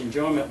that much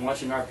enjoyment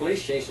watching our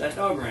police chase that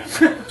dog around.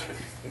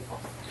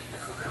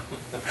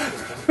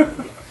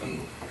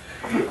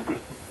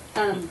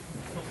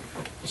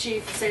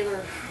 Chief, Sailor,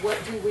 what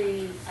do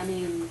we, I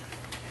mean,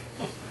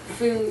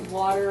 food,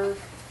 water,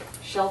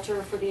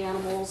 shelter for the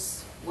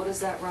animals, what does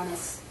that run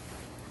us?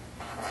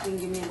 Can you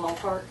give me a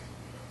ballpark?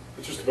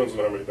 It just depends on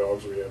how many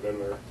dogs we have in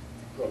there.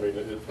 I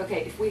mean,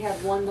 Okay, if we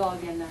had 1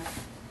 dog in there,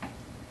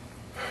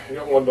 you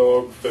got 1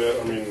 dog fed,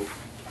 I mean, fed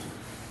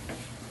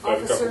a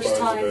couple officers' times a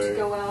time to day.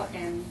 go out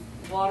and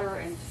water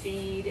and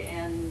feed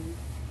and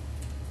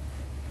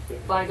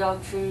buy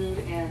dog food,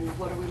 and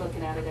what are we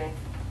looking at a day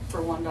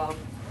for 1 dog?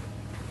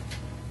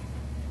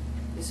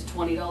 Is it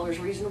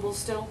 $20 reasonable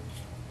still?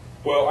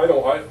 Well, I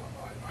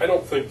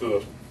don't think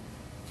the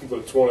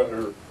 20,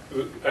 or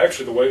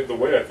actually the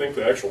way I think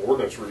the actual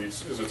ordinance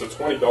reads is it's a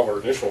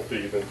 $20 initial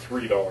fee, then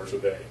 $3 a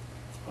day.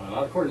 Well,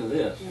 not according to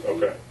this.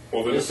 Okay.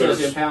 Well, then This says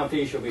there's impound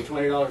fee shall be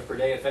 $20 per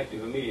day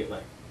effective immediately.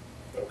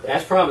 okay.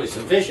 That's probably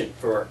sufficient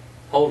for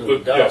holding the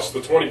dog. Yes, the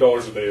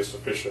 $20 a day is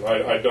sufficient.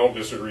 I don't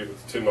disagree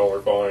that the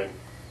 $10 fine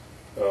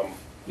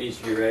Needs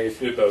to be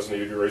raised. it does need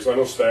to be raised. I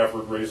know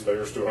Stafford raised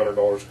theirs to $100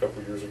 a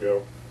couple of years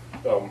ago,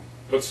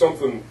 but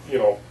something, you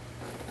know,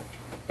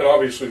 and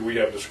obviously we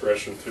have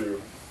discretion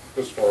too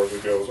as far as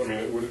it goes. I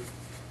mean,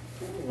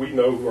 we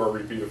know who our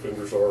repeat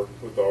offenders are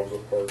with dogs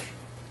at large.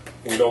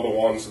 We know the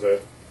ones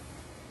that,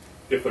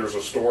 if there's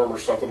a storm or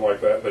something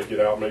like that, they get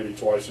out maybe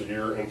twice a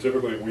year, and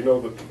typically we know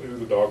who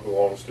the dog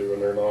belongs to,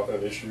 and they're not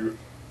an issue.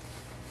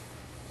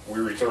 We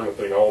return the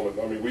thing home, and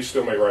I mean, we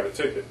still may write a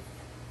ticket,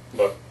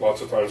 but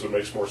lots of times it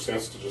makes more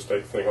sense to just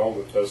take the thing home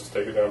than it does to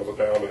take it down to the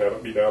town and have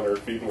it be down there,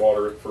 feed and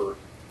water it for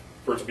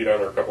it to be down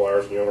there a couple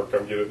hours, and the owner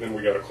come get it, and then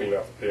we got to clean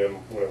out the pen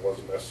when it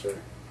wasn't necessary.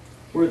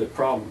 Where the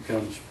problem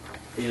comes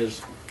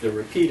is the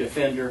repeat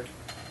offender.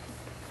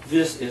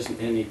 This isn't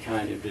any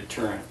kind of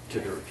deterrent to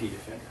the repeat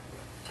offender.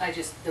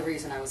 The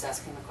reason I was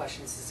asking the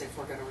questions is if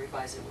we're gonna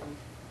revise it, we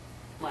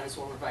might as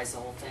well revise the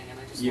whole thing, and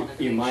I just wanted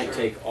to You make might sure.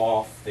 take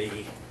off the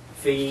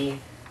fee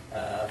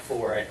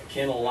for a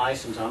kennel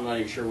license. I'm not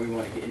even sure we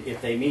want to get,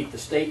 if they meet the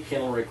state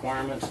kennel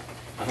requirements,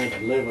 I think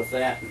I'd live with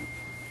that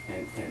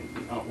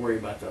and not worry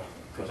about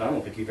because I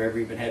don't think you've ever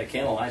even had a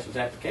kennel license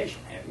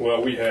application, have you?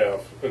 Well, we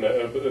have, and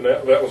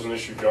that was an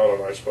issue John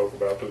and I spoke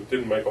about, but it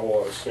didn't make a whole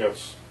lot of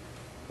sense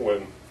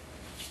when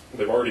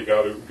they've already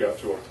got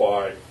to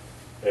apply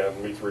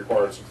and meet the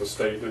requirements of the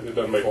state. It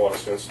doesn't make a lot of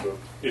sense to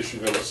issue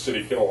them a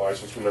city kennel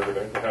license when they're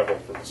going to have one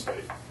from the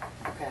state.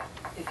 Okay,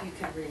 if you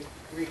could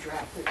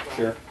redraft it. Brian.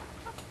 Sure.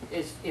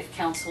 If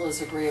council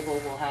is agreeable,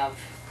 we'll have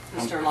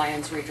Mr.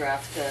 Lyons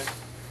redraft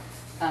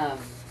the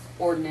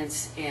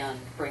ordinance and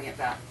bring it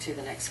back to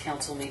the next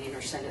council meeting,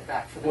 or send it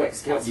back for the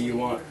next council What do you meeting.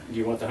 want? Do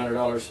you want the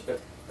 $100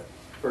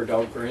 per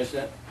dog per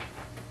incident?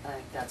 I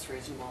think that's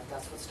reasonable, if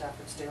that's what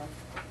Stafford's doing.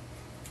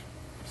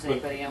 Does But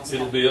anybody else?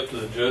 It'll have- be up to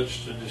the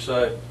judge to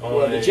decide on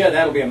Well,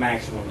 that'll be a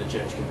maximum the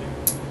judge can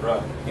do.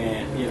 Right.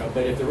 And, you know,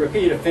 but if the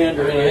repeat I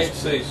offender mean, I hate to is,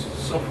 say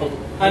some,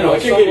 I know,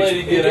 it some can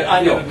lady get a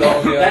I know. get a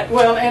dog That, out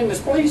well, and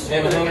this police,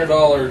 and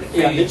 $100 fee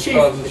Yeah, the chief-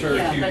 causes her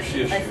Yeah, a huge but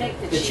issue. I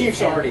think the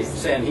chief's already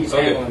saying he's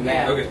Okay. handling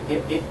that Okay.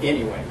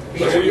 anyway.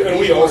 And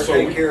we also,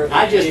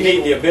 I just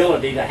need the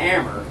ability to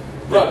hammer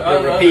the, Right, I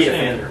the repeat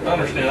understand. offender. I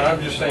understand.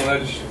 I'm just saying, I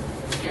just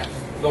Yeah.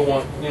 don't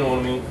want, you know what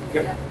I mean?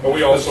 Yep. and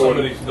we If also,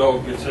 somebody's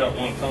dog gets out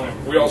one time.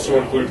 we also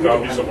include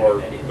copies of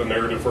the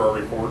narrative for our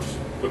reports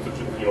that the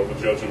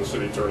judge and the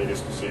city attorney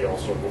gets to see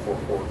also before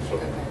court, so.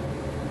 Okay.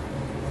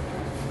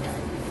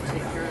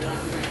 Take care of that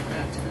and bring it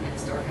back to the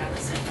next, or have it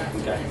sent back to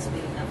the Okay. next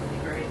meeting, that would be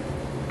great.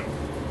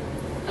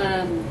 Do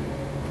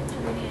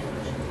we need a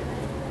motion for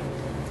that?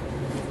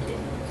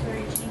 So are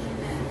you changing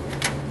that?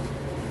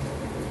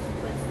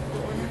 What's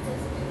the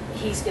ordinances?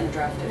 He's gonna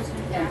draft it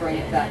and bring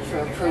it back for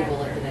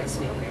approval at the next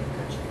meeting. Okay,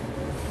 gotcha.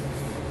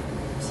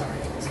 Sorry,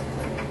 I wasn't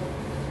clear.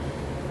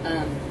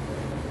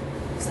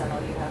 Is that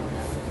all you have on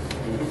that one?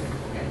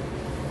 Okay.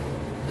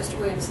 Mr.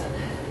 Williamson?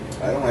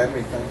 I don't have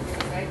anything.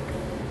 Okay.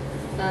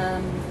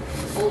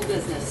 Old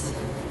business.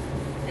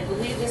 I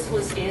believe this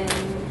was in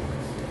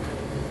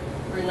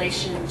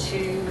relation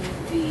to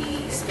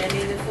the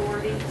spending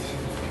authority.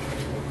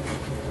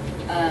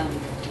 I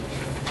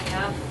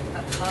have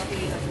a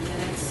copy of the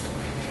minutes.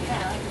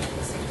 Yeah,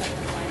 let's see if I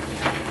can find it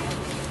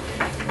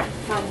again.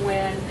 From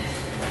when,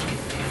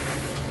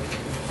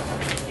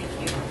 thank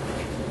you,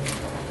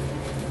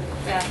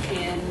 back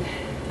in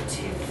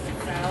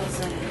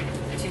 2000,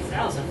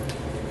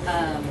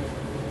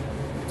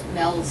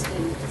 Mel's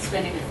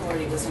spending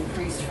authority was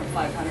increased from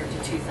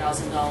 $500 to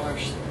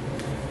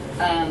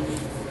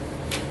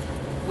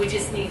 $2,000. We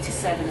just need to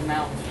set an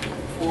amount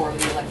for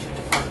the electric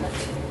department.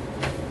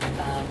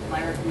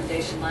 My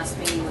recommendation last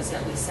meeting was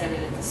that we set it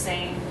at the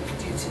same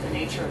due to the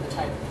nature of the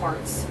type of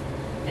parts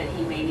that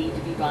he may need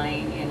to be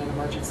buying in an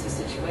emergency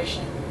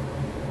situation.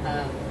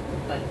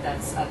 But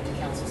that's up to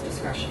council's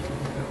discretion.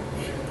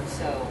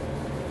 So,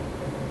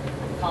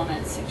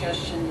 comments,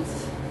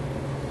 suggestions?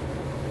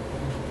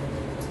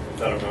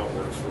 That amount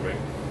works for me,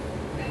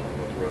 Okay.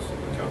 with the rest of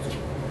the council.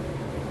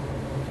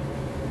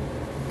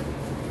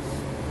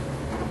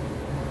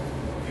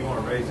 You want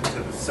to raise it to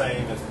the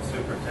same as the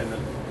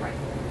superintendent? Right.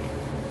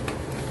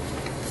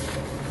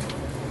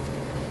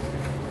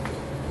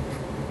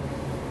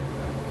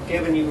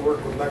 Kevin, you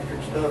work with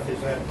electric stuff, is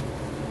that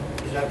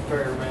a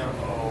fair amount?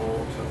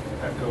 Oh, to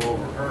have to go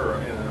over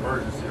her in an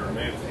emergency or in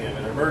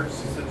an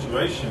emergency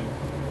situation,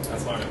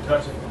 that's not going to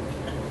touch it.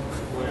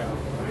 Well,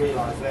 I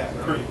realize that.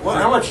 Well,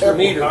 how much the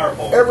meter?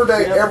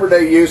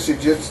 Everyday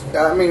usage, it's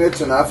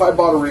enough. I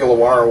bought a reel of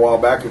wire a while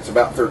back. It's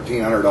about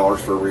 $1,300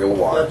 for a reel of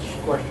wire. That's a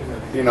question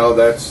of. You know,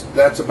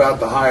 that's about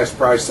the highest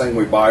price thing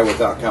we buy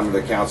without coming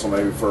to council,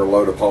 maybe for a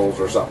load of poles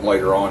or something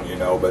later on, you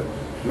know. But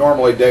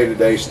normally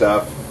day-to-day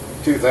stuff,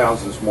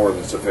 $2,000 is more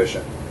than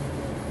sufficient.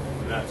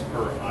 And that's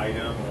per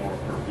item or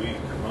per week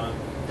or month.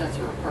 That's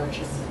for a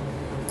purchase.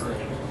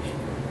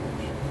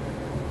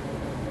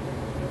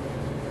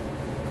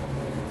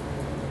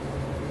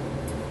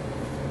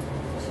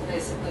 So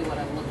basically what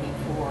I'm looking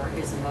for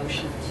is a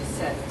motion to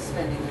set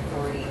spending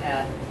authority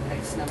at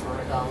X number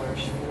of dollars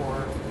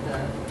for the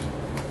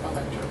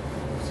electric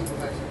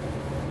supervisor.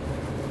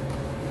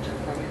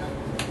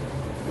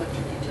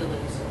 Electric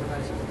utility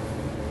supervisor.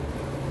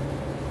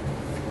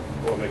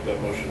 We'll make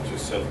that motion to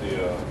set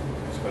the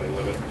spending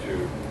limit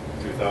to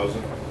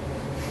 2,000.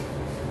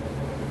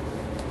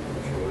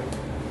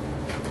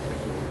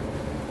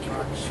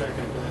 I'd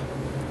second that.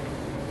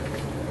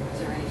 Is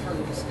there any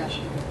further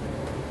discussion?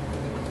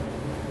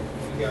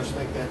 You guys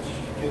think that's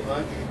too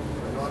much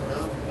or not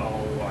enough?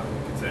 Oh, I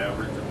think it's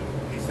average. I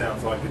mean, he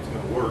sounds like it's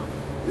going to work.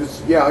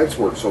 It's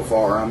worked so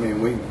far. I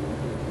mean, we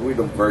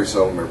don't very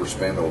seldom ever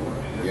spend over,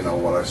 you know,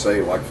 what I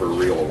say, like for a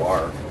reel of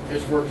wire.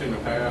 It's worked in the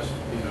past,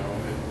 and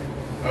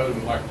other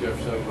than like Jeff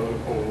said,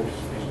 load poles,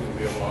 he's gonna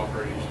be able to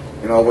operate his.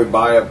 You know, we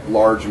buy a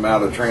large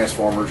amount of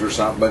transformers or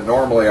something, but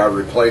normally I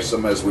replace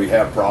them as we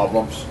have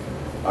problems.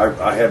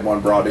 I had one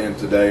brought in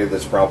today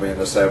that's probably in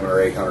the $700 or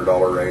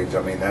 $800 range.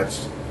 I mean,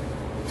 that's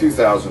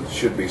 2,000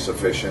 should be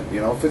sufficient. You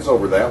know, if it's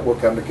over that, we'll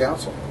come to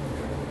council.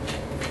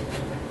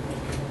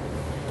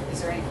 Is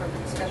there any further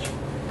discussion?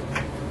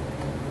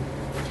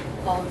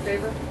 All in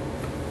favor?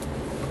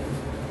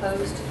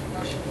 Opposed?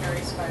 Motion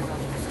carries 5-0.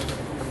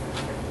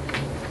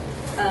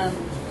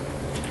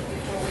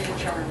 Before we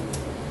adjourn,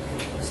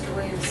 Mr.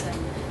 Williamson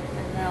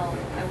and Mel,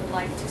 I would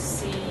like to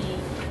see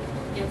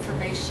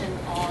information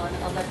on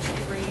electric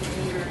read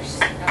meters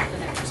at the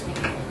next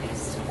meeting,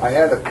 please. I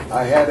had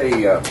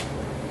a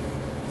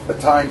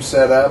time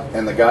set up,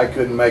 and the guy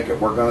couldn't make it.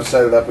 We're going to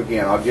set it up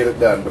again. I'll get it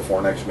done before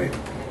next meeting.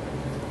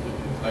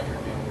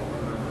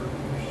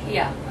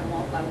 Yeah,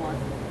 I want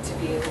to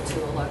be able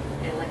to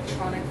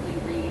electronically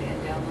read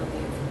and download the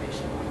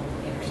information on all the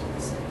meters in the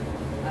city.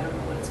 I don't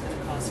know what it's going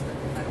to cost, but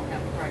if I don't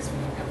have the price, we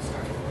don't have to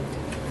start.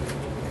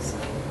 So,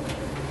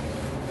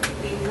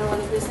 being no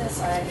other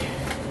business, I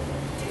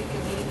take a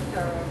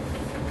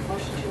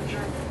motion to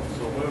adjourn.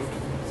 So moved.